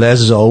say, Les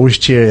is always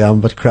cheery. I'm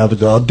a bit crab a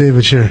dog day,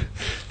 but sure,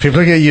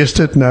 people get used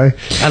to it now.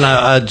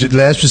 And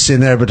Les was saying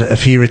there, but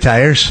if he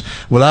retires,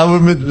 well, I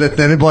wouldn't let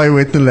anybody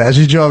wait in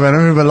Les's job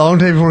anyway, but a long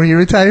time before he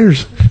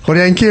retires. What do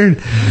you think, Kieran?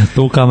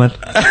 No comment.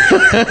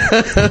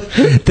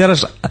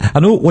 Dennis, I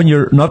know when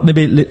you're not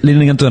maybe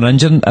leaning into an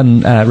engine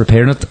and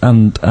repairing it,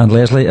 and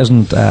Leslie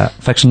isn't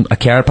fixing a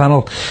car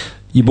panel,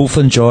 you both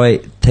enjoy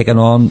taking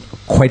on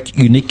quite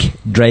unique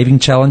driving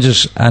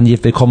challenges, and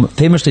you've become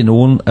famously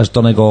known as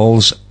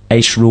Donegal's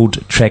Ice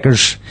Road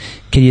Trekkers.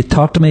 Can you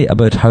talk to me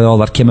about how all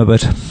that came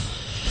about?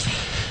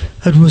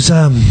 It was,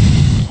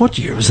 what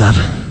year was that?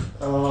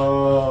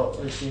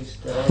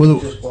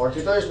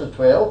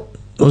 2012.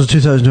 It was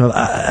 2012.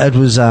 It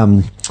was,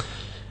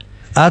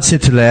 I'd say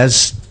to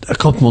Les, a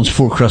couple months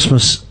before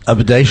Christmas, a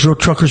Ice Road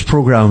Truckers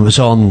programme was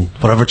on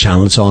whatever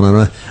channel it's on,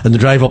 and the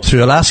drive up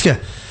through Alaska.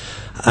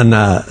 And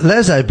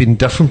Les, I'd been in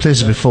different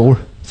places before.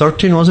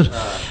 13 was it?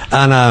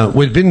 And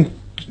we'd been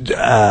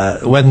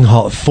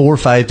went 4 or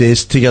 5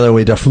 days together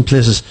with different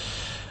places.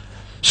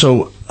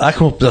 So I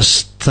come up with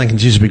this thinking,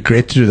 geez, it'd be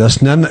great to do this.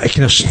 And then it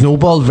kind of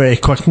snowballed very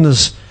quick in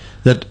this,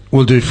 that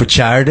we'll do it for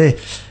charity.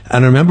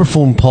 And I remember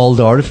phoning Paul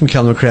Doherty from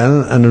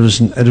Kilmacrennan, and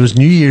it was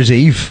New Year's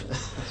Eve.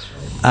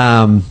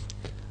 And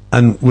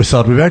we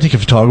thought we better take a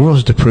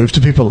photographer to prove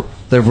to people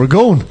that we're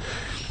going.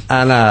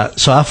 And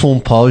so I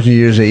phoned Paul New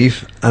Year's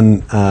Eve,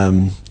 and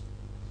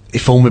he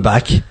phoned me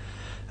back,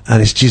 and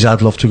he said, geez,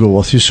 I'd love to go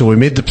with you. So we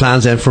made the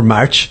plans then for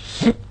March,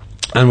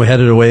 and we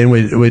headed away, and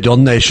we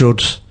done the Ice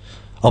Road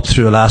up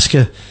through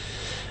Alaska,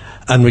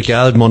 and we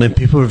gathered money, and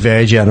people were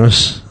very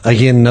generous.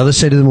 Again, another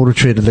side of the motor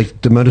trade,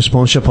 like, the amount of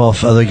sponsorship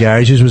off other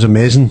garages was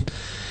amazing.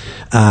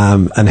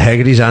 And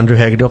Andrew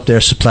Hegarty up there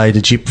supplied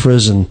a Jeep for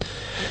us, and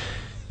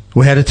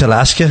we headed to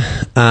Alaska,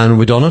 and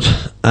we done it,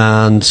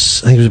 and I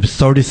think it was about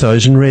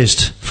 30,000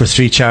 raised for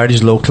 3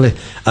 charities locally,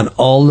 and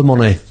all the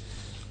money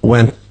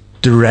went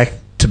direct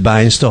to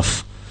buying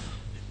stuff.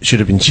 Should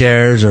have been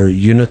chairs or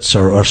units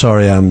or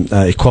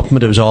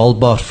equipment. It was all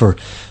bought for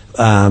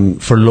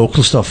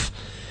local stuff.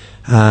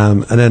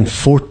 And then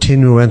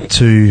 14 we went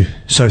to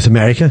South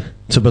America,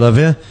 to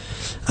Bolivia,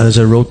 and there's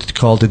a road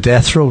called the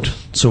Death Road,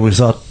 so we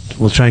thought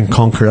we'll try and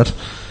conquer it.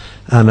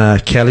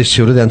 And Kelly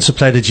Stewart then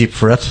supplied a Jeep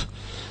for it.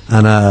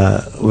 And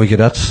we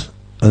get it,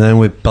 and then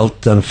we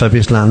built an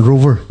amphibious Land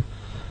Rover,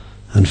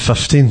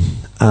 15,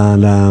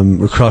 and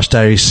we crossed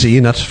Irish Sea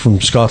in it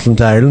from Scotland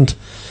to Ireland.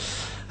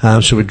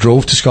 So we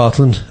drove to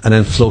Scotland and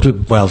then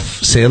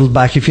sailed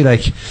back, if you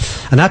like.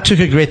 And that took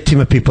a great team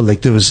of people.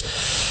 Like,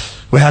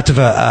 we had to have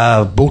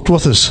a boat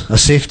with us, a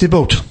safety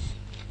boat,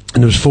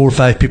 and there was 4 or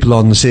 5 people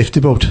on the safety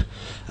boat.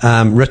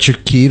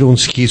 Richard Keir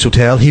owns Keys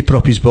Hotel. He put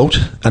up his boat,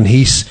 and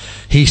he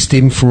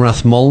steamed from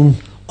Rathmullen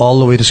all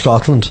the way to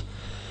Scotland.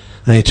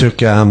 And he took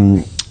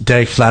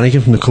Derek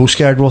Flanagan from the Coast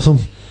Guard with him,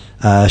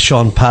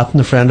 Sean Patton,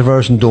 a friend of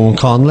ours, and Donal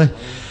Connolly,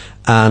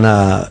 and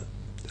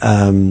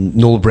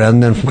Noel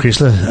Brennan then from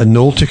Chrysler. And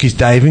Noel took his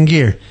diving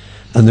gear,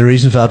 and the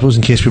reason for that was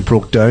in case we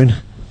broke down.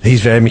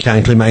 He's very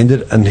mechanically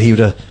minded, and he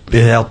would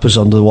help us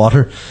under the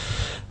water.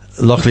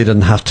 Luckily,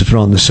 didn't have to put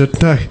on the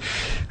suit now.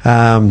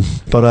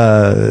 But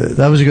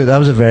that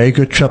was a very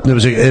good trip, and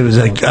it was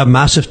a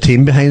massive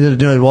team behind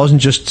it. You know, it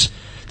wasn't just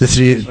the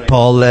three,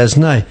 Paul, Les,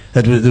 and I.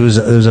 There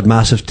was a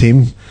massive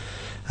team.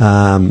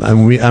 And I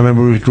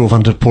remember we drove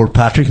onto Port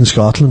Patrick in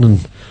Scotland,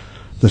 and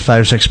the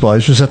 5 or 6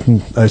 boys were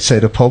sitting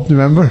outside a pub.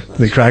 Remember,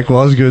 the crack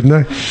was good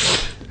now.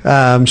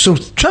 So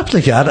trips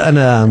like that,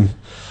 and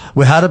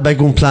we had a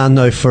big one planned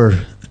now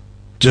for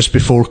just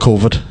before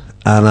COVID,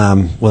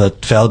 and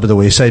it fell by the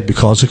wayside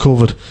because of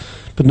COVID.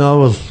 But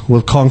no,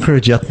 we'll conquer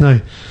it yet now,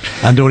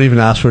 and don't even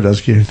ask for it,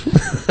 as Kieran.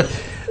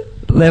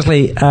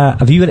 Leslie,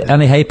 have you had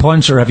any high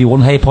points, or have you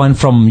one high point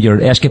from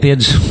your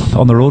escapades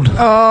on the road?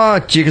 Oh,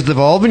 gee, they've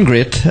all been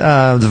great.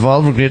 They've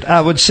all been great.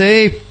 I would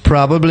say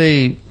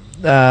probably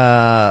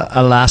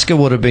Alaska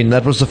would have been,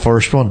 that was the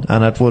first one,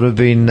 and it would have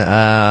been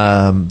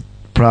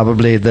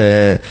probably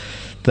the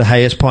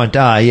highest point.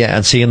 Yeah,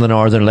 and seeing the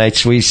Northern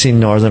Lights. We've seen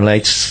Northern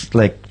Lights,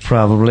 like,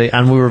 probably,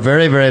 and we were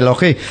very, very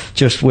lucky.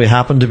 Just, we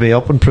happened to be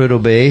up in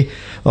Prudhoe Bay,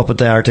 up at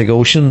the Arctic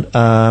Ocean.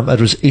 It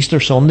was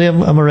Easter Sunday,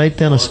 am I right,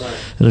 Dennis?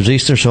 It was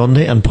Easter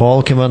Sunday, and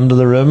Paul came into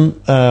the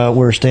room.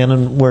 We're staying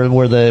in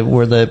where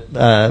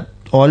the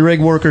oil rig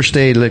workers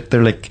stay. Like,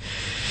 they're like,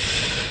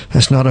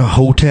 it's not a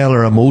hotel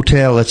or a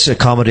motel, it's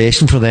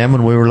accommodation for them,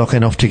 and we were lucky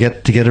enough to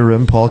get a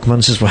room. Paul comes in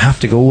and says, we have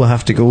to go,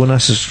 and I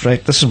says,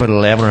 right, this is about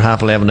 11 or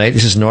half 11 night. He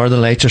says,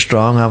 Northern Lights are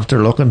strong.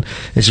 After looking,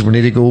 he says, we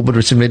need to go, but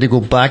we need to go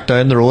back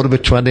down the road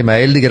about 20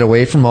 miles to get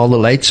away from all the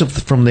lights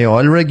from the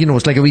oil rig. You know,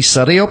 it's like a wee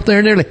city up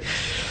there nearly.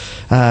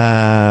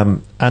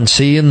 And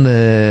seeing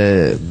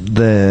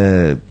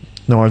the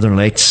Northern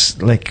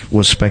Lights, like,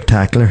 was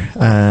spectacular.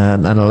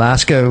 And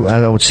Alaska,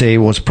 I would say,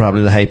 was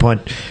probably the high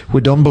point.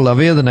 We'd done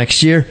Bolivia the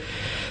next year.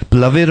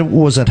 Bolivia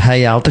was at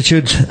high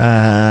altitude,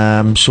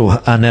 and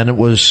then it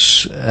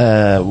was,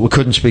 we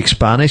couldn't speak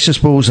Spanish, I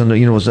suppose, and,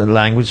 you know, it was a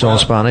language all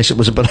Spanish. It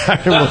was a bit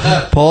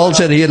hard. Paul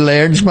said he had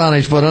learned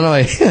Spanish, but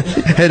anyway,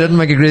 he didn't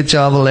make a great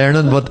job of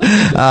learning. But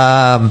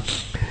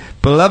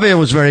Bolivia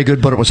was very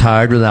good, but it was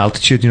hard with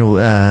altitude. You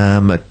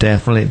know, it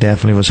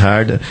definitely was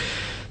hard.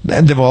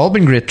 And they've all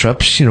been great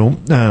trips. You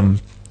know,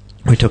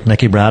 we took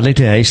Nicky Bradley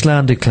to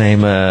Iceland to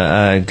climb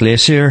a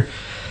glacier.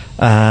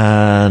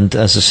 And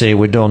as I say,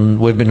 we've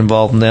been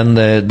involved in then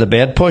the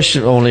bed push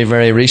only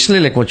very recently,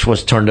 like, which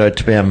was turned out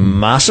to be a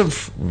massive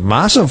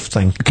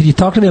thing. Can you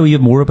talk to me a wee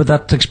bit more about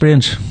that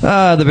experience?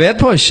 The bed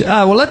push.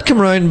 Well, that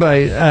came around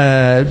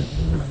by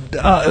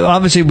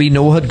obviously we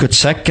know had got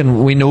sick,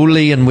 and we know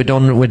Lee, and we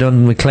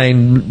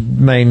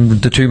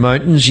climbed the two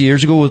mountains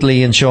years ago with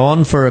Lee and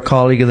Sean for a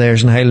colleague of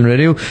theirs in Highland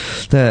Radio.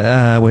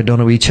 We'd done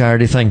a wee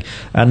charity thing,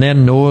 and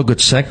then Noah got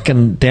sick,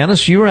 and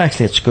Dennis, you were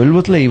actually at school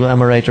with Lee,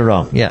 am I right or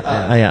wrong?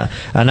 Yeah.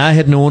 And I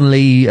had known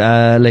Lee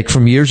like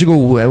from years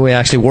ago. We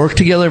actually worked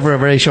together for a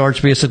very short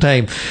space of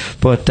time,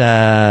 but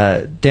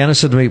Dennis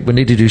said to me, we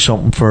need to do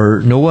something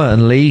for Noah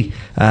and Lee,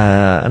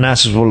 and I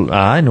says, well,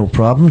 no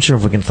problem, sure,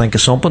 if we can think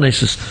of something. He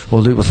says,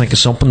 we'll think of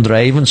something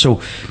driving.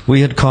 So we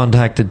had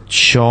contacted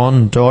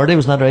Sean Doherty,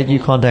 wasn't that right? You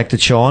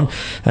contacted Sean,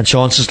 and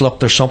Sean says, look,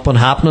 there's something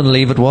happening,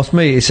 leave it with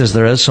me. He says,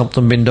 there is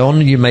something being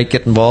done, you might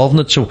get involved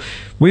in it. So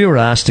we were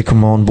asked to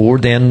come on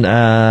board then.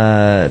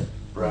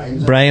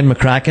 Brian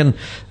McCracken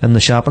in the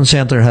shopping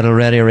centre had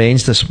already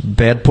arranged this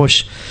bed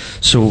push,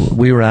 so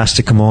we were asked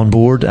to come on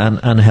board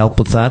and help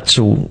with that.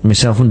 So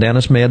myself and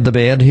Dennis made the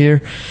bed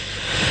here,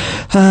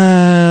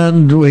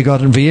 and we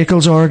got in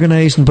vehicles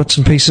organised and bits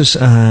and pieces,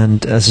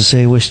 and as I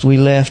say, we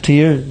left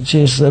here.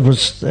 Jeez,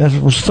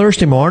 it was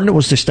Thursday morning, it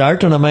was the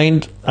start, and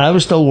I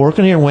was still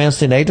working here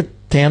Wednesday night at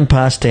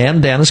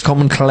 10:10. Dennis come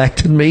and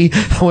collected me.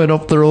 I went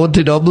up the road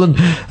to Dublin.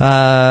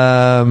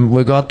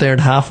 We got there at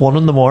 1:30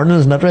 in the morning,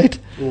 isn't that right?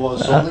 It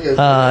was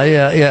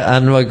yeah.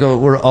 And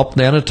we're up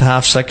then at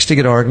 6:30 to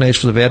get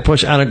organised for the bed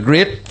push, and a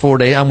great 4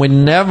 day. And we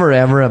never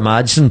ever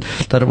imagined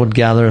that it would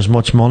gather as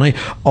much money,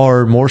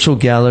 or more so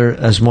gather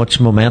as much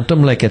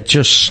momentum. Like, it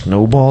just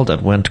snowballed.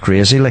 It went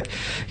crazy. Like,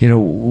 you know,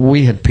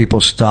 we had people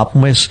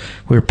stopping us.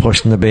 We were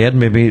pushing the bed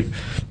maybe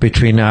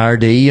between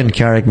RD and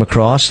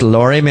Carrickmacross.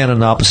 Lorry men on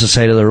the opposite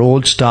side of the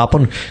road,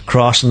 stopping,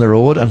 crossing the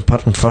road, and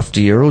putting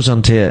 €50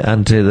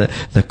 into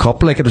the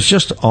cup. Like, it was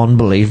just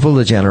unbelievable,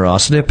 the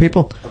generosity of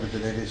people.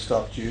 They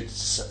stopped you at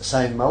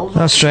Sign Mills.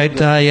 That's right.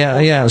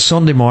 Yeah.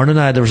 Sunday morning,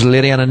 there was a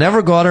lady, and I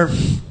never got her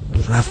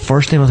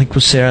first name. I think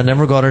was Sarah. I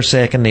never got her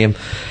second name.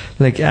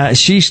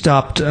 She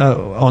stopped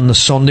on the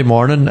Sunday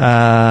morning.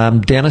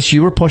 Dennis,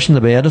 you were pushing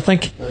the bed, I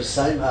think.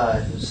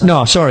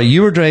 No, sorry,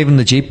 you were driving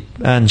the Jeep,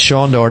 and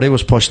Sean Doherty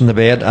was pushing the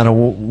bed, and a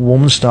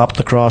woman stopped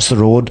across the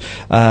road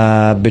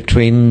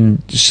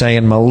between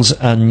Sion Mills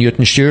and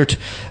Newton Stewart,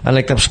 and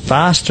there was a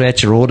vast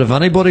stretch of road. If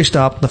anybody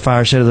stopped on the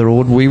far side of the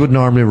road, we would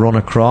normally run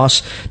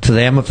across to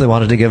them if they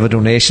wanted to give a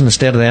donation.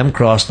 Instead of them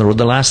crossing the road,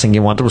 the last thing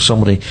you wanted was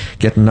somebody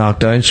getting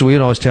knocked down. So we'd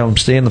always tell them,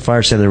 stay on the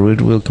far side of the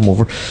road, we'll come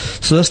over.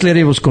 So this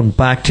lady was going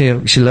back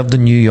to, she lived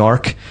in New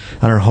York,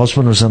 and her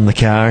husband was in the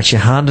car. She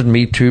handed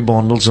me 2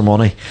 bundles of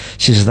money.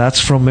 She says, that's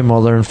from my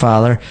mother and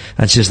father,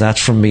 and she says,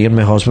 that's from me and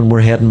my husband.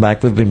 We're heading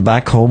back. We've been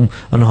back home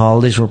on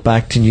holidays. We're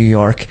back to New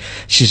York.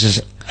 She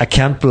says, I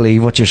can't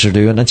believe what you're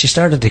doing. And she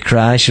started to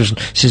cry. She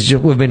says,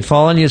 we've been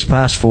following you the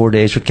past 4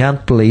 days. We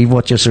can't believe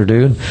what you're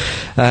doing.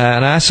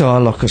 And I saw,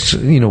 look,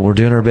 we're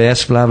doing our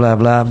best, blah, blah,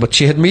 blah. But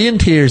she had me in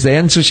tears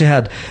then, so she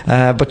had.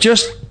 But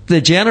just the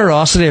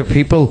generosity of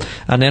people.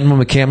 And then when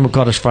we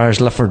got as far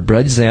as Lifford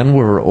Bridge, then we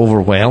were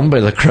overwhelmed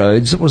by the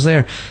crowds that was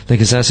there.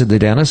 Because I said to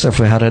Dennis, if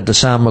we had the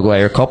Sam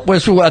Maguire Cup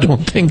whistle, I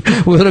don't think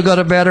we would have got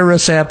a better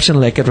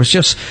reception. It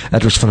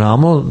was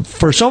phenomenal.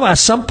 For a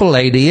simple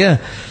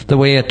idea, the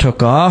way it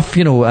took off,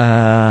 it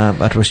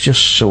was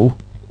just so.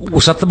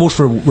 Was that the most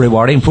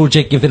rewarding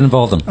project you've been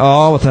involved in?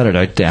 Oh, without a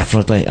doubt,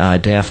 definitely.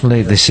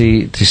 Definitely. To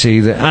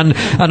see and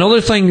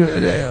another thing,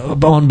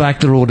 on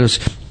back the road is,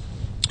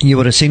 you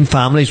would have seen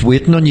families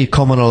waiting on you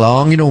coming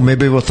along,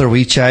 maybe with their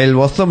wee child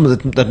with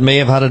them that may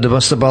have had a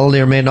disability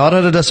or may not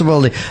have a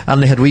disability,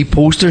 and they had wee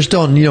posters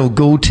done,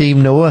 go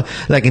Team Noah,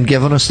 and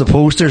giving us the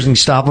posters and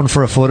stopping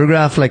for a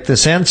photograph. The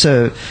sense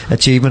of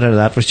achievement out of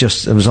that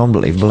it was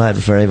unbelievable. That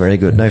was very, very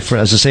good. Now, as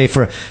I say,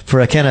 for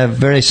a kind of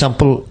very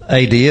simple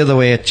idea, the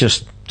way it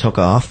just took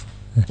off,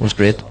 it was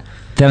great.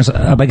 Dennis,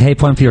 a big high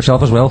point for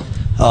yourself as well?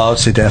 Oh, I'd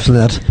say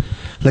definitely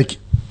that.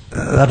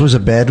 That was a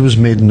bed was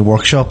made in the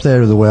workshop there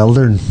with the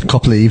welder in a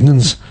couple of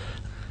evenings,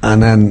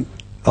 and then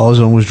all I was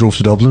on was drove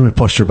to Dublin. We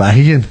pushed her back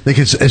again.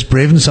 It's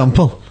brave and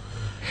simple,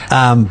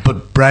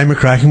 but Brian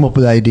McCracken came up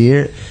with the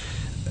idea,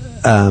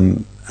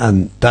 and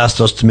asked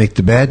us to make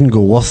the bed and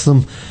go with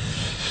them.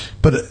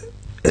 But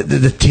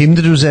the team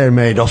that was there,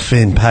 Mary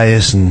Duffy and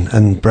Pius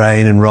and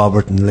Brian and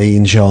Robert and Lee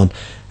and Sean,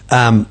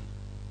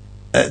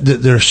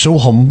 they're so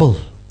humble.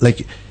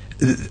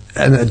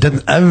 And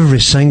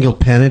every single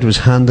penny that was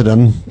handed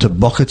in to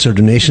buckets or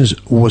donations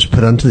was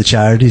put into the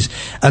charities.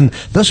 And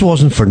this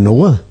wasn't for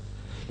Noah.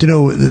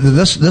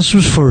 This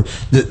was for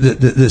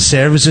the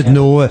service at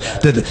Noah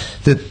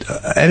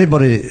that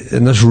anybody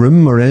in this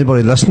room or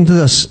anybody listening to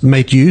this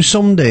might use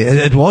someday.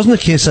 It wasn't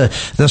a case of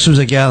this was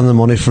again the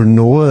money for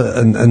Noah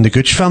and the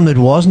Gooch family. It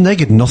wasn't. They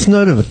get nothing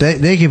out of it.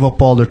 They gave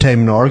up all their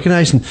time in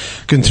organising,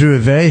 going through a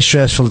very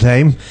stressful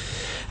time.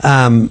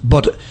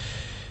 But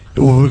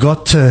we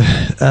got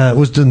to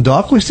was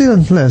Dundalk we stayed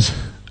in, Les,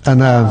 and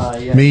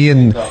me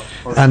and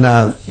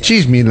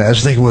me and Les were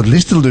thinking, well, at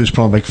least they'll do is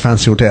probably make a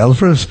fancy hotel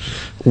for us.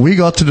 We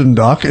got to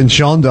Dundalk, and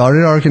Sean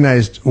Doherty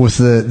organised with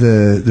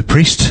the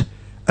priest,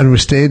 and we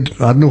stayed,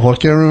 I don't know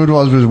what kind of room it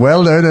was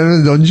well down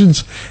in the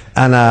dungeons,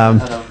 and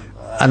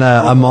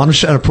a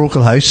monastery and a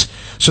parochial house.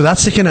 So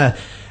that's the kind of,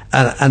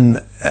 and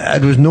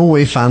it was no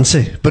way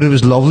fancy, but it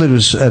was lovely. It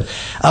was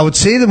I would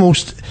say the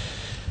most.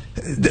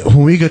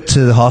 When we got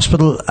to the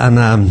hospital,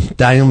 and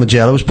Daniel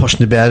Magella was pushing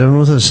the bed in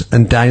with us,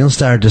 and Daniel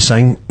started to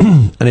sing,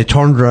 and he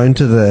turned around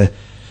to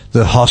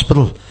the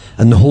hospital,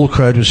 and the whole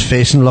crowd was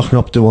facing, looking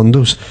up the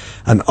windows,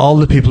 and all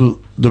the people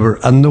that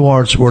were in the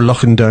wards were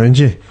looking down at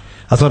you.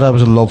 I thought that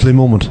was a lovely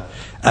moment.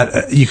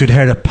 You could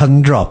hear a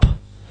pin drop,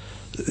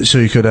 so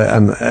you could,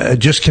 and it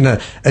just kind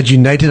of it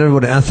united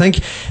everybody. I think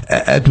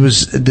it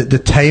was the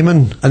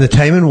timing, and the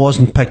timing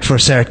wasn't picked for a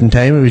certain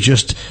time. It was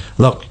just,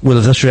 look, we'll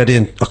have this ready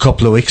in a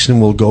couple of weeks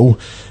and we'll go.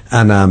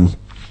 And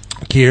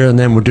Kira, and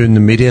then we're doing the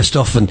media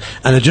stuff, and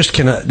it just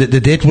kind of the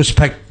date was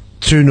picked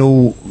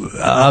through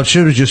I'm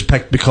sure it was just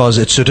picked because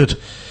it suited.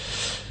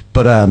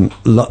 But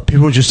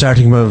people were just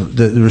starting about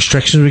the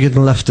restrictions were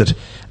getting lifted,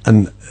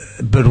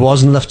 but it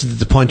wasn't lifted at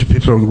the point where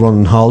people were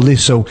running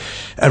holidays, so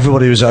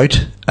everybody was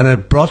out, and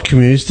it brought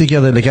communities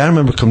together. I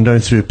remember coming down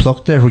through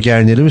Pluck there where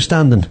Gary Neely was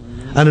standing,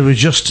 and it was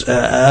just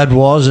it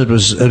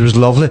was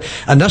lovely.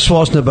 And this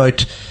wasn't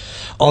about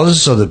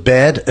us or the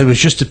bed, it was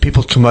just that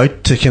people come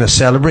out to kind of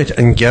celebrate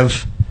and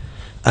give,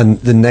 and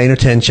the 9 or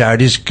 10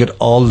 charities got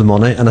all the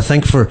money. And I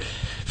think for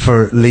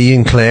Lee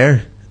and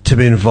Claire to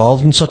be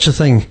involved in such a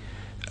thing,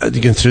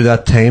 going through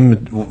that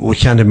time, we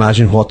can't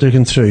imagine what they're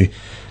going through,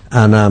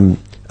 and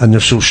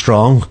they're so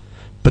strong,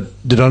 but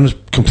they're done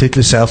it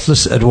completely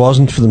selfless. It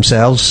wasn't for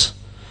themselves,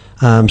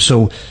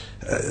 so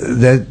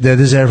they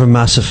deserve a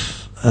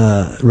massive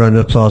round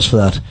of applause for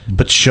that.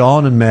 But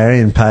Sean and Mary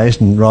and Pius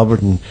and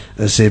Robert and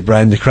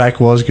Brian, the crack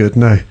was good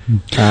now.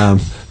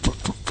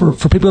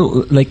 For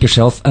people like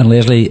yourself and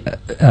Leslie,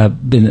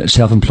 being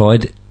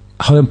self-employed,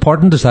 how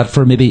important is that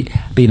for maybe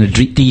being a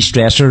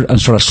de-stressor and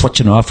sort of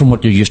switching off from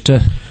what you're used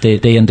to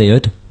day in, day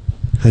out?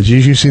 Had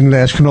you seen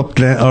Les come up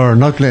or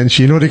not Glen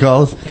Sheen, what do you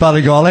call it?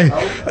 Ballygolly.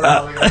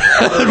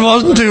 It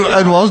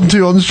wasn't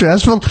too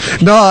unstressful.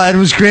 No, it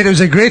was great. It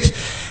was a great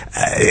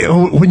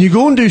when you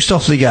go and do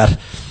stuff like that.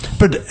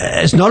 But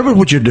it's not about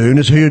what you're doing;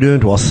 it's who you're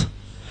doing it with.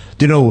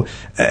 Do you know,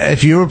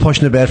 if you were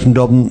pushing a bed from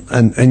Dublin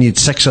and you had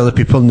 6 other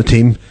people in the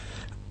team,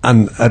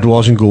 and it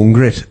wasn't going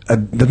great,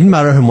 it didn't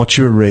matter how much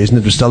you were raising;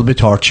 it would still be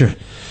torture.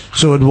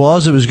 So it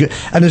was good,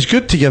 and it's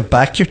good to give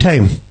back your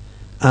time.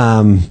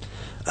 As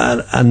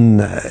I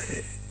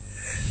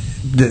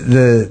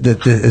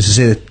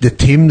say, the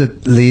team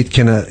that Lead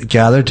kind of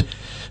gathered,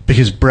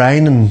 because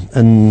Brian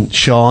and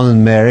Sean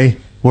and Mary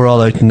were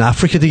all out in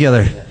Africa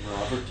together,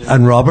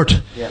 and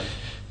Robert. Yeah.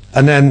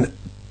 And then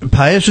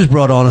Pius was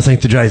brought on, I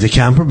think, to drive the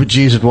camper, but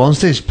geez, at one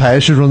stage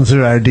Pius was running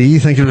through RD, I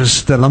think it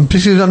was the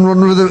Olympics, he was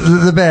running with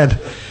the bed.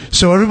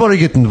 So everybody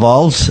get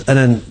involved, and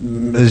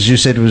then, as you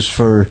said, it was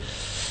for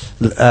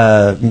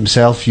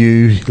myself,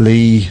 you,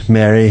 Lee,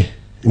 Mary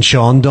and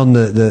Sean done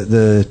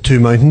the 2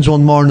 mountains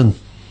one morning.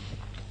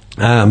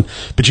 But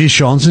geez,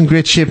 Sean's in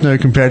great shape now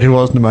compared to who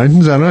was in the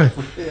mountains anyway.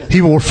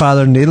 He wore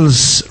Father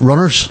Neil's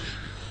runners.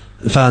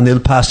 Father Neil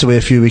passed away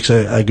a few weeks,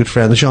 a good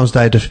friend of Sean's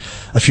died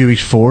a few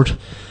weeks forward,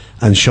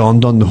 and Sean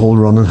done the whole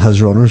run in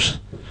his runners.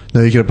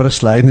 Now you get a bit of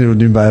sliding, you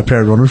don't even buy a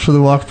pair of runners for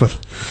the walk. But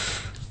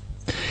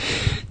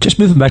just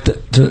moving back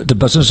to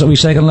business a wee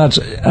second, lads,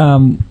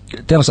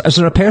 tell us, is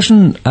there a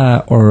person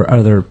or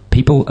are there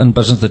people in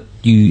business that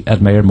you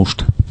admire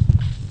most?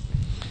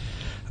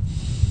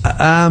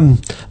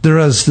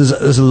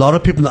 There's a lot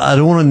of people. I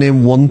don't want to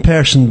name one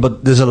person,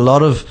 but there's a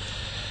lot of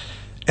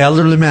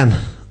elderly men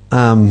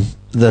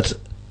that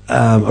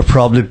are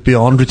probably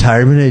beyond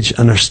retirement age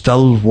and are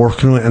still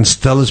working and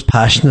still as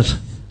passionate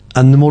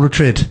in the motor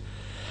trade.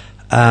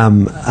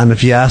 And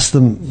if you ask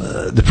them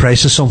the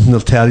price of something,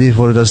 they'll tell you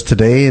what it is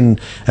today. And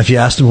if you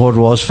ask them what it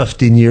was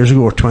 15 years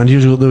ago or 20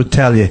 years ago, they would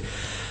tell you.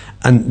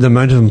 And the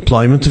amount of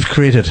employment they've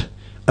created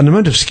and the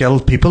amount of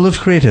skilled people they've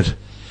created.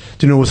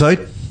 Do you know, without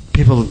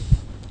people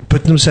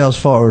putting themselves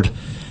forward,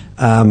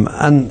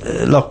 and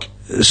look,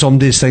 some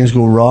days things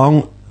go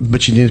wrong,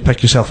 but you need to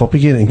pick yourself up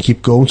again and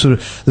keep going. So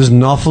there's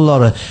an awful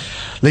lot of,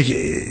 like,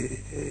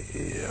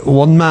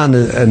 one man,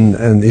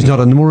 and he's not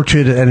in the motor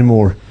trade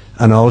anymore,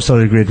 and I always thought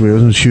he had a great way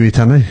with him, Hughie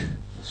Tinney.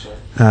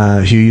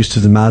 Hugh used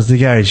to the Mazda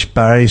garage.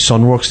 Barry's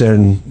son works there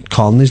in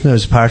Colonies now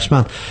as a parts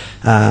man,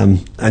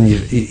 and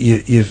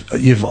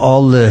you've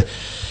all the.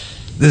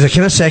 There's a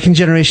kind of second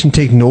generation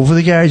taking over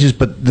the garages,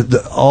 but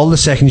all the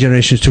second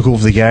generations took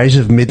over the garages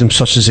have made them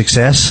such a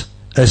success.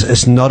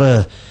 It's not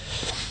a.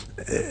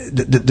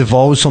 They've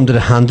always somebody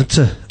to hand it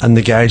to, and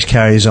the garage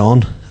carries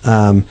on.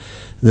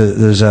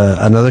 There's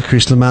another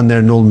Chrysler man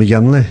there, Noel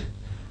McGinley,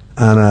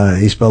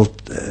 and he's built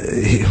 4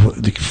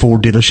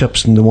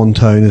 dealerships in the one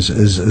town.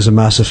 Is a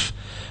massive,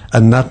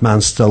 and that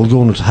man's still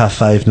going at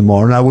 5:30 in the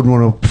morning. I wouldn't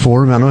want to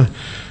before him anyway.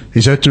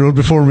 He's out the road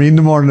before me in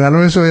the morning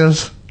anyway, so he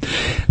is.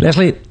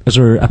 Leslie, is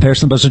there a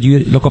person in business you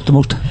look up the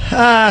most?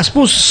 I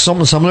suppose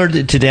something similar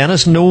to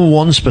Dennis. No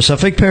one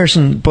specific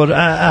person, but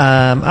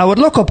I would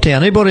look up to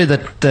anybody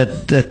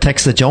that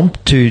takes the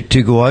jump to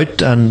go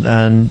out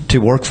and to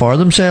work for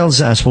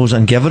themselves, I suppose,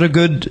 and give it a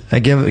good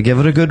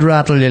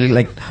rattle.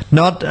 Like,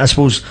 not, I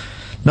suppose,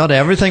 not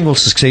everything will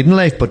succeed in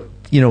life, but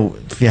you know,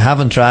 if you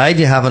haven't tried,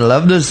 you haven't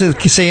lived, as the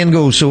saying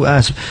goes. So,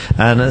 as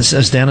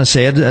Dennis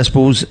said, I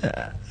suppose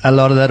a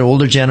lot of that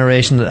older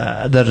generation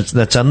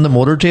that's in the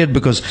motor trade,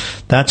 because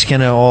that's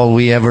kind of all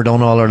we ever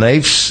done all our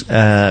lives,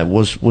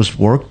 was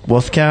work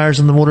with cars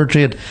in the motor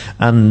trade.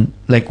 And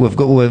like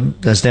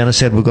as Dennis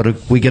said,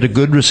 we get a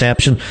good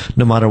reception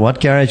no matter what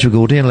garage we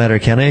go to in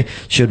Letterkenny,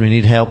 should we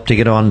need help to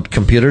get on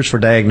computers for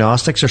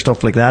diagnostics or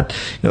stuff like that.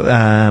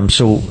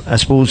 So I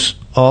suppose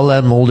all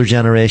that older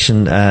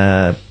generation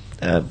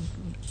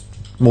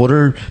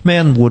motor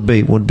men would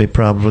be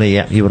probably,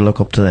 yeah, you would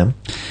look up to them.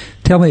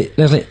 Tell me,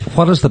 Leslie,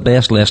 what is the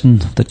best lesson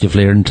that you've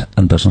learned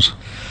in business?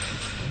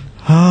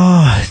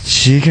 Oh,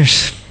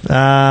 jeegers.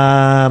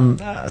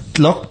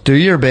 Look, do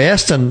your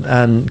best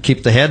and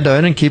keep the head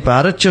down and keep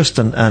at it, just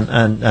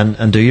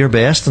and do your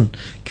best and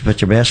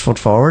put your best foot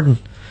forward and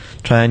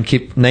try and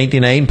keep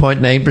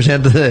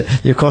 99.9%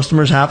 of your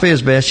customers happy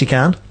as best you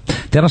can.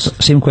 Dennis,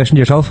 same question to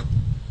yourself.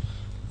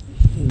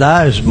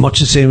 That is much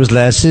the same as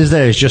Les says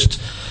there. Is just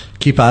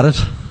keep at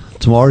it.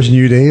 Tomorrow's a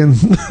new day,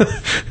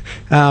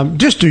 and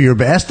just do your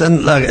best.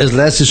 And like, as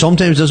Les says,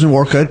 sometimes it doesn't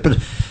work out, but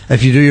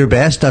if you do your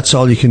best, that's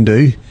all you can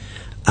do.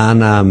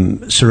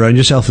 And surround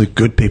yourself with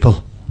good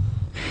people,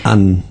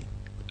 and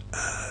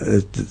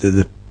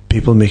the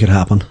people make it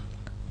happen.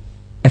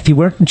 If you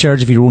weren't in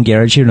charge of your own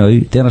garage here now,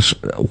 Dennis,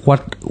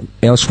 what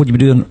else would you be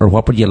doing, or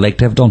what would you like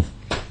to have done?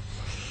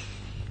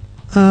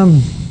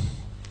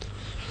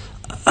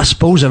 I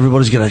suppose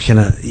everybody's got a kind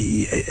of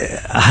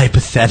a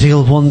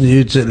hypothetical one.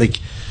 You'd like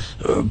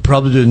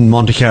probably doing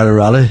Monte Carlo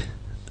Rally,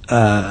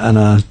 and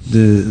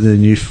the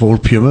new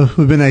Ford Puma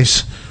would be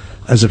nice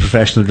as a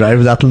professional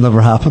driver. That'll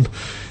never happen.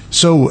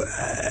 So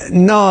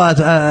no,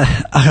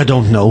 I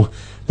don't know.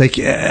 Like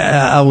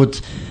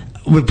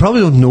we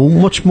probably don't know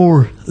much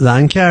more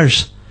than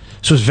cars,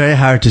 So it's very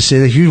hard to say.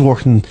 If you've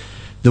worked in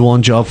the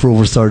one job for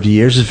over 30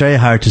 years, it's very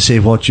hard to say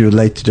what you would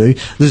like to do.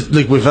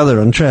 Like, with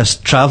other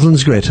interests,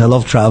 travelling's great. I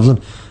love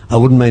travelling. I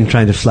wouldn't mind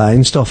trying to fly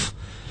and stuff.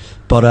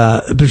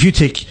 But if you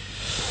take...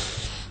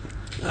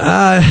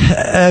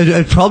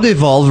 I'd probably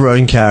evolve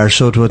around cars,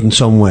 so it would in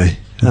some way.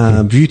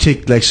 If you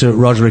take, like, Sir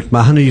Roger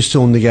McMahon, who used to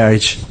own the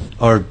garage,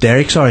 or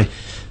Derek, sorry,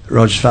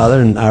 Roger's father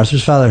and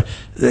Arthur's father,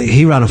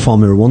 he ran a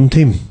Formula 1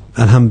 team,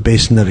 and I'm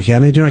based in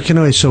Letterkenny, do you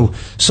know, so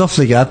stuff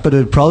like that. But it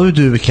would probably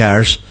do with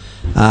cars.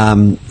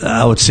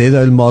 I would say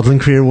the modelling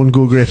career wouldn't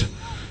go great.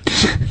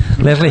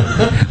 Leslie,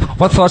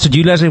 what thoughts did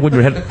you, Leslie, when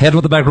you were heading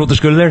up the back road to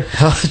school there?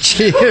 Oh,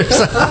 cheers.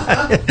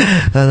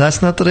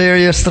 That's not the day or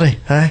yesterday,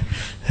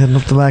 heading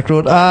up the back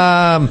road.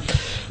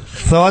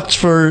 Thoughts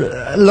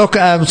for... Look,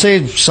 I would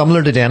say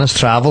similar to Dennis,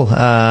 travel.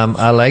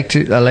 I like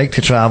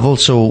to travel,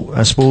 so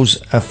I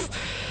suppose if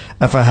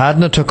I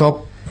hadn't have took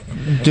up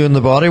doing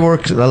the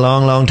bodywork a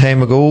long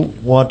time ago,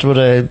 what would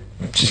I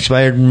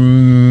inspired?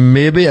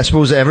 Maybe, I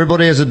suppose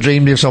everybody has a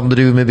dream to have something to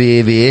do with maybe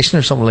aviation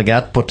or something like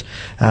that, but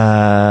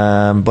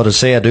I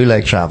say I do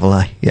like travel.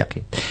 Yeah.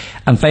 Okay.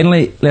 And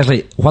finally,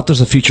 Leslie, what does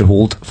the future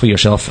hold for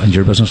yourself and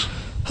your business?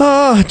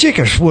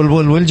 Jakers,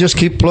 we'll just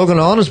keep plugging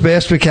on as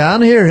best we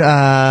can here.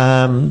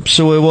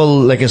 So we will,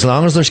 like, as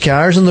long as there's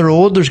cars on the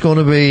road, there's going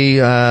to be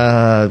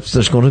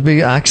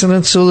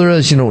accidents. So there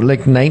is,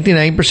 like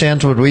 99%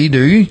 of what we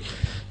do,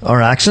 our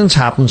accidents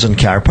happens in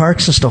car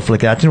parks and stuff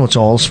like that. It's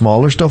all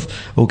smaller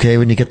stuff. Okay,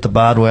 when you get the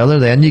bad weather,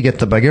 then you get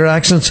the bigger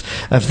accidents.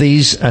 If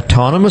these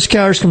autonomous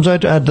cars comes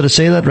out, did I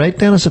say that right,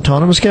 Dennis?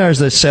 Autonomous cars,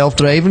 the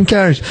self-driving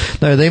cars.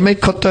 Now, they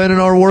might cut down on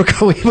our work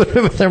a wee bit,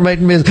 but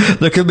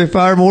there could be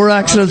far more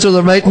accidents, or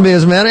there mightn't be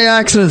as many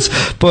accidents.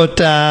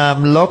 But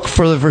look,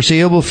 for the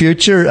foreseeable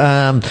future,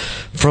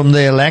 from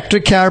the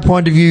electric car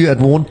point of view, it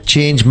won't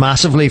change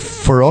massively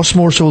for us,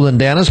 more so than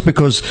Dennis,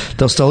 because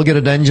they'll still get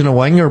a ding in a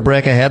wing or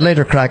break a headlight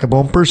or crack a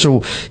bumper.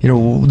 So,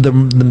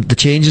 the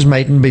changes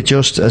mightn't be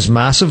just as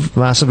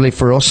massively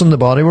for us in the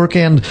bodywork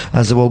end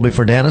as they will be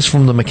for Dennis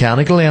from the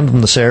mechanical end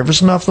and the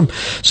servicing of them.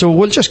 So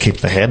we'll just keep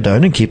the head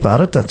down and keep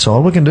at it. That's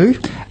all we can do.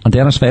 And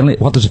Dennis, finally,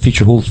 what does the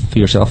future hold for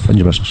yourself and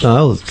your business?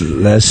 Well,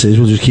 let's say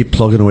we'll just keep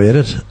plugging away at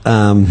it.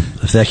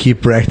 If they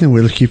keep breaking,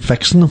 we'll keep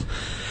fixing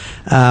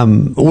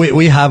them.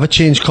 We have a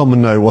change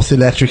coming now with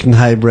electric and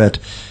hybrid,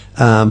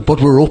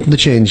 but we're open to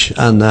change,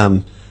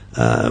 and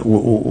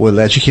we'll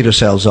educate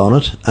ourselves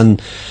on it.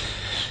 And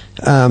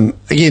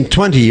again,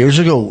 20 years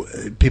ago,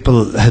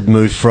 people had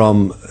moved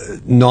from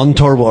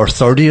non-turbo, or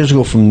 30 years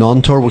ago, from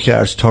non-turbo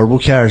cars to turbo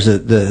cars.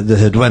 That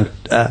had went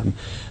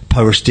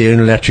power steering,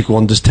 electric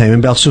wonders,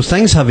 timing belts. So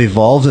things have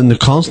evolved, and they're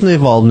constantly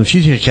evolving. If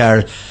you take a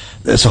car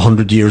that's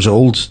 100 years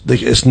old,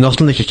 it's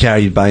nothing like a car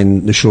you'd buy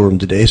in the showroom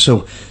today.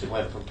 So it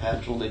went from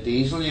petrol to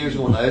diesel years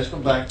ago. Now it's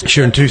come back to...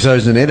 Sure, in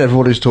 2008,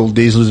 everybody's told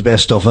diesel is the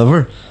best stuff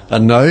ever,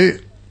 and now,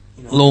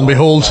 lo and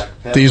behold,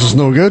 diesel's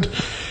no good.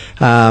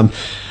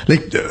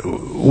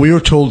 We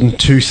were told in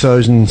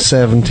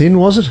 2017,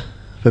 was it,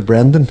 by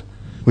Brendan,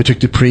 we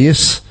took the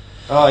Prius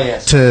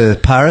to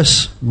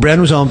Paris.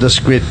 Brendan was on this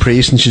great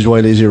Prius, and she's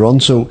wild easy run,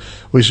 so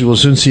we'll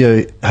soon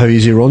see how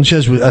easy run she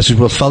is. I said,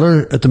 we'll fill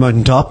her at the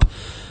mountain top,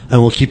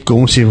 and we'll keep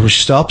going, see where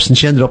she stops. And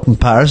she ended up in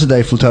Paris at the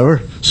Eiffel Tower.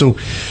 So,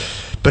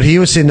 but he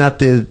was saying that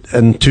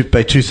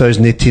by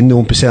 2018 they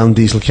won't be selling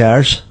diesel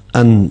cars,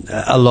 and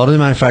a lot of the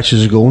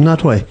manufacturers are going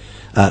that way.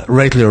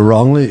 Rightly or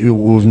wrongly,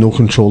 we have no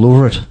control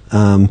over it.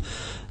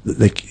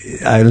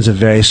 Ireland's a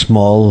very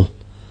small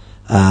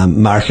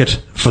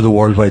market for the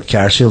worldwide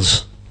car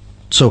sales.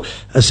 So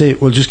I say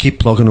we'll just keep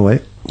plugging away.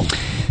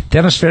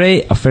 Dennis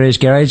Ferry of Ferry's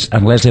Garage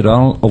and Leslie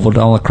O'Donnell of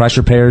O'Donnell Crash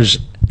Repairs,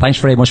 thanks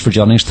very much for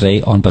joining us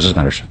today on Business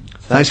Matters.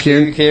 Thanks,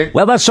 Kieran.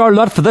 Well, that's our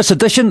lot for this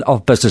edition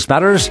of Business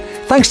Matters.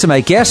 Thanks to my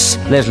guests,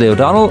 Leslie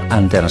O'Donnell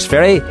and Dennis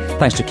Ferry.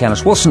 Thanks to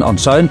Kenneth Wilson on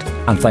sound,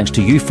 and thanks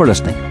to you for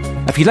listening.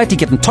 If you'd like to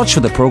get in touch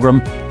with the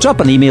programme, drop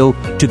an email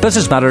to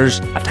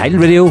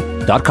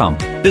businessmatters@highlandradio.com.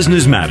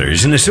 Business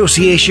Matters in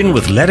association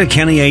with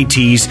Letterkenny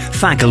IT's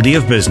Faculty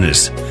of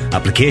Business.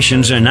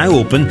 Applications are now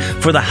open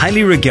for the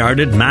highly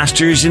regarded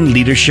Masters in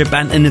Leadership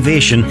and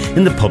Innovation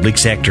in the public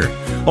sector.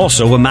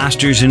 Also a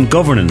Masters in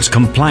Governance,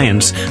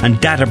 Compliance and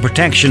Data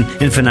Protection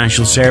in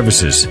Financial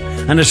Services,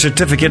 and a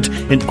certificate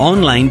in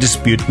Online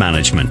Dispute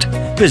Management.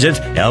 Visit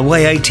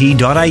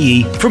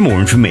lyit.ie for more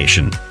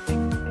information.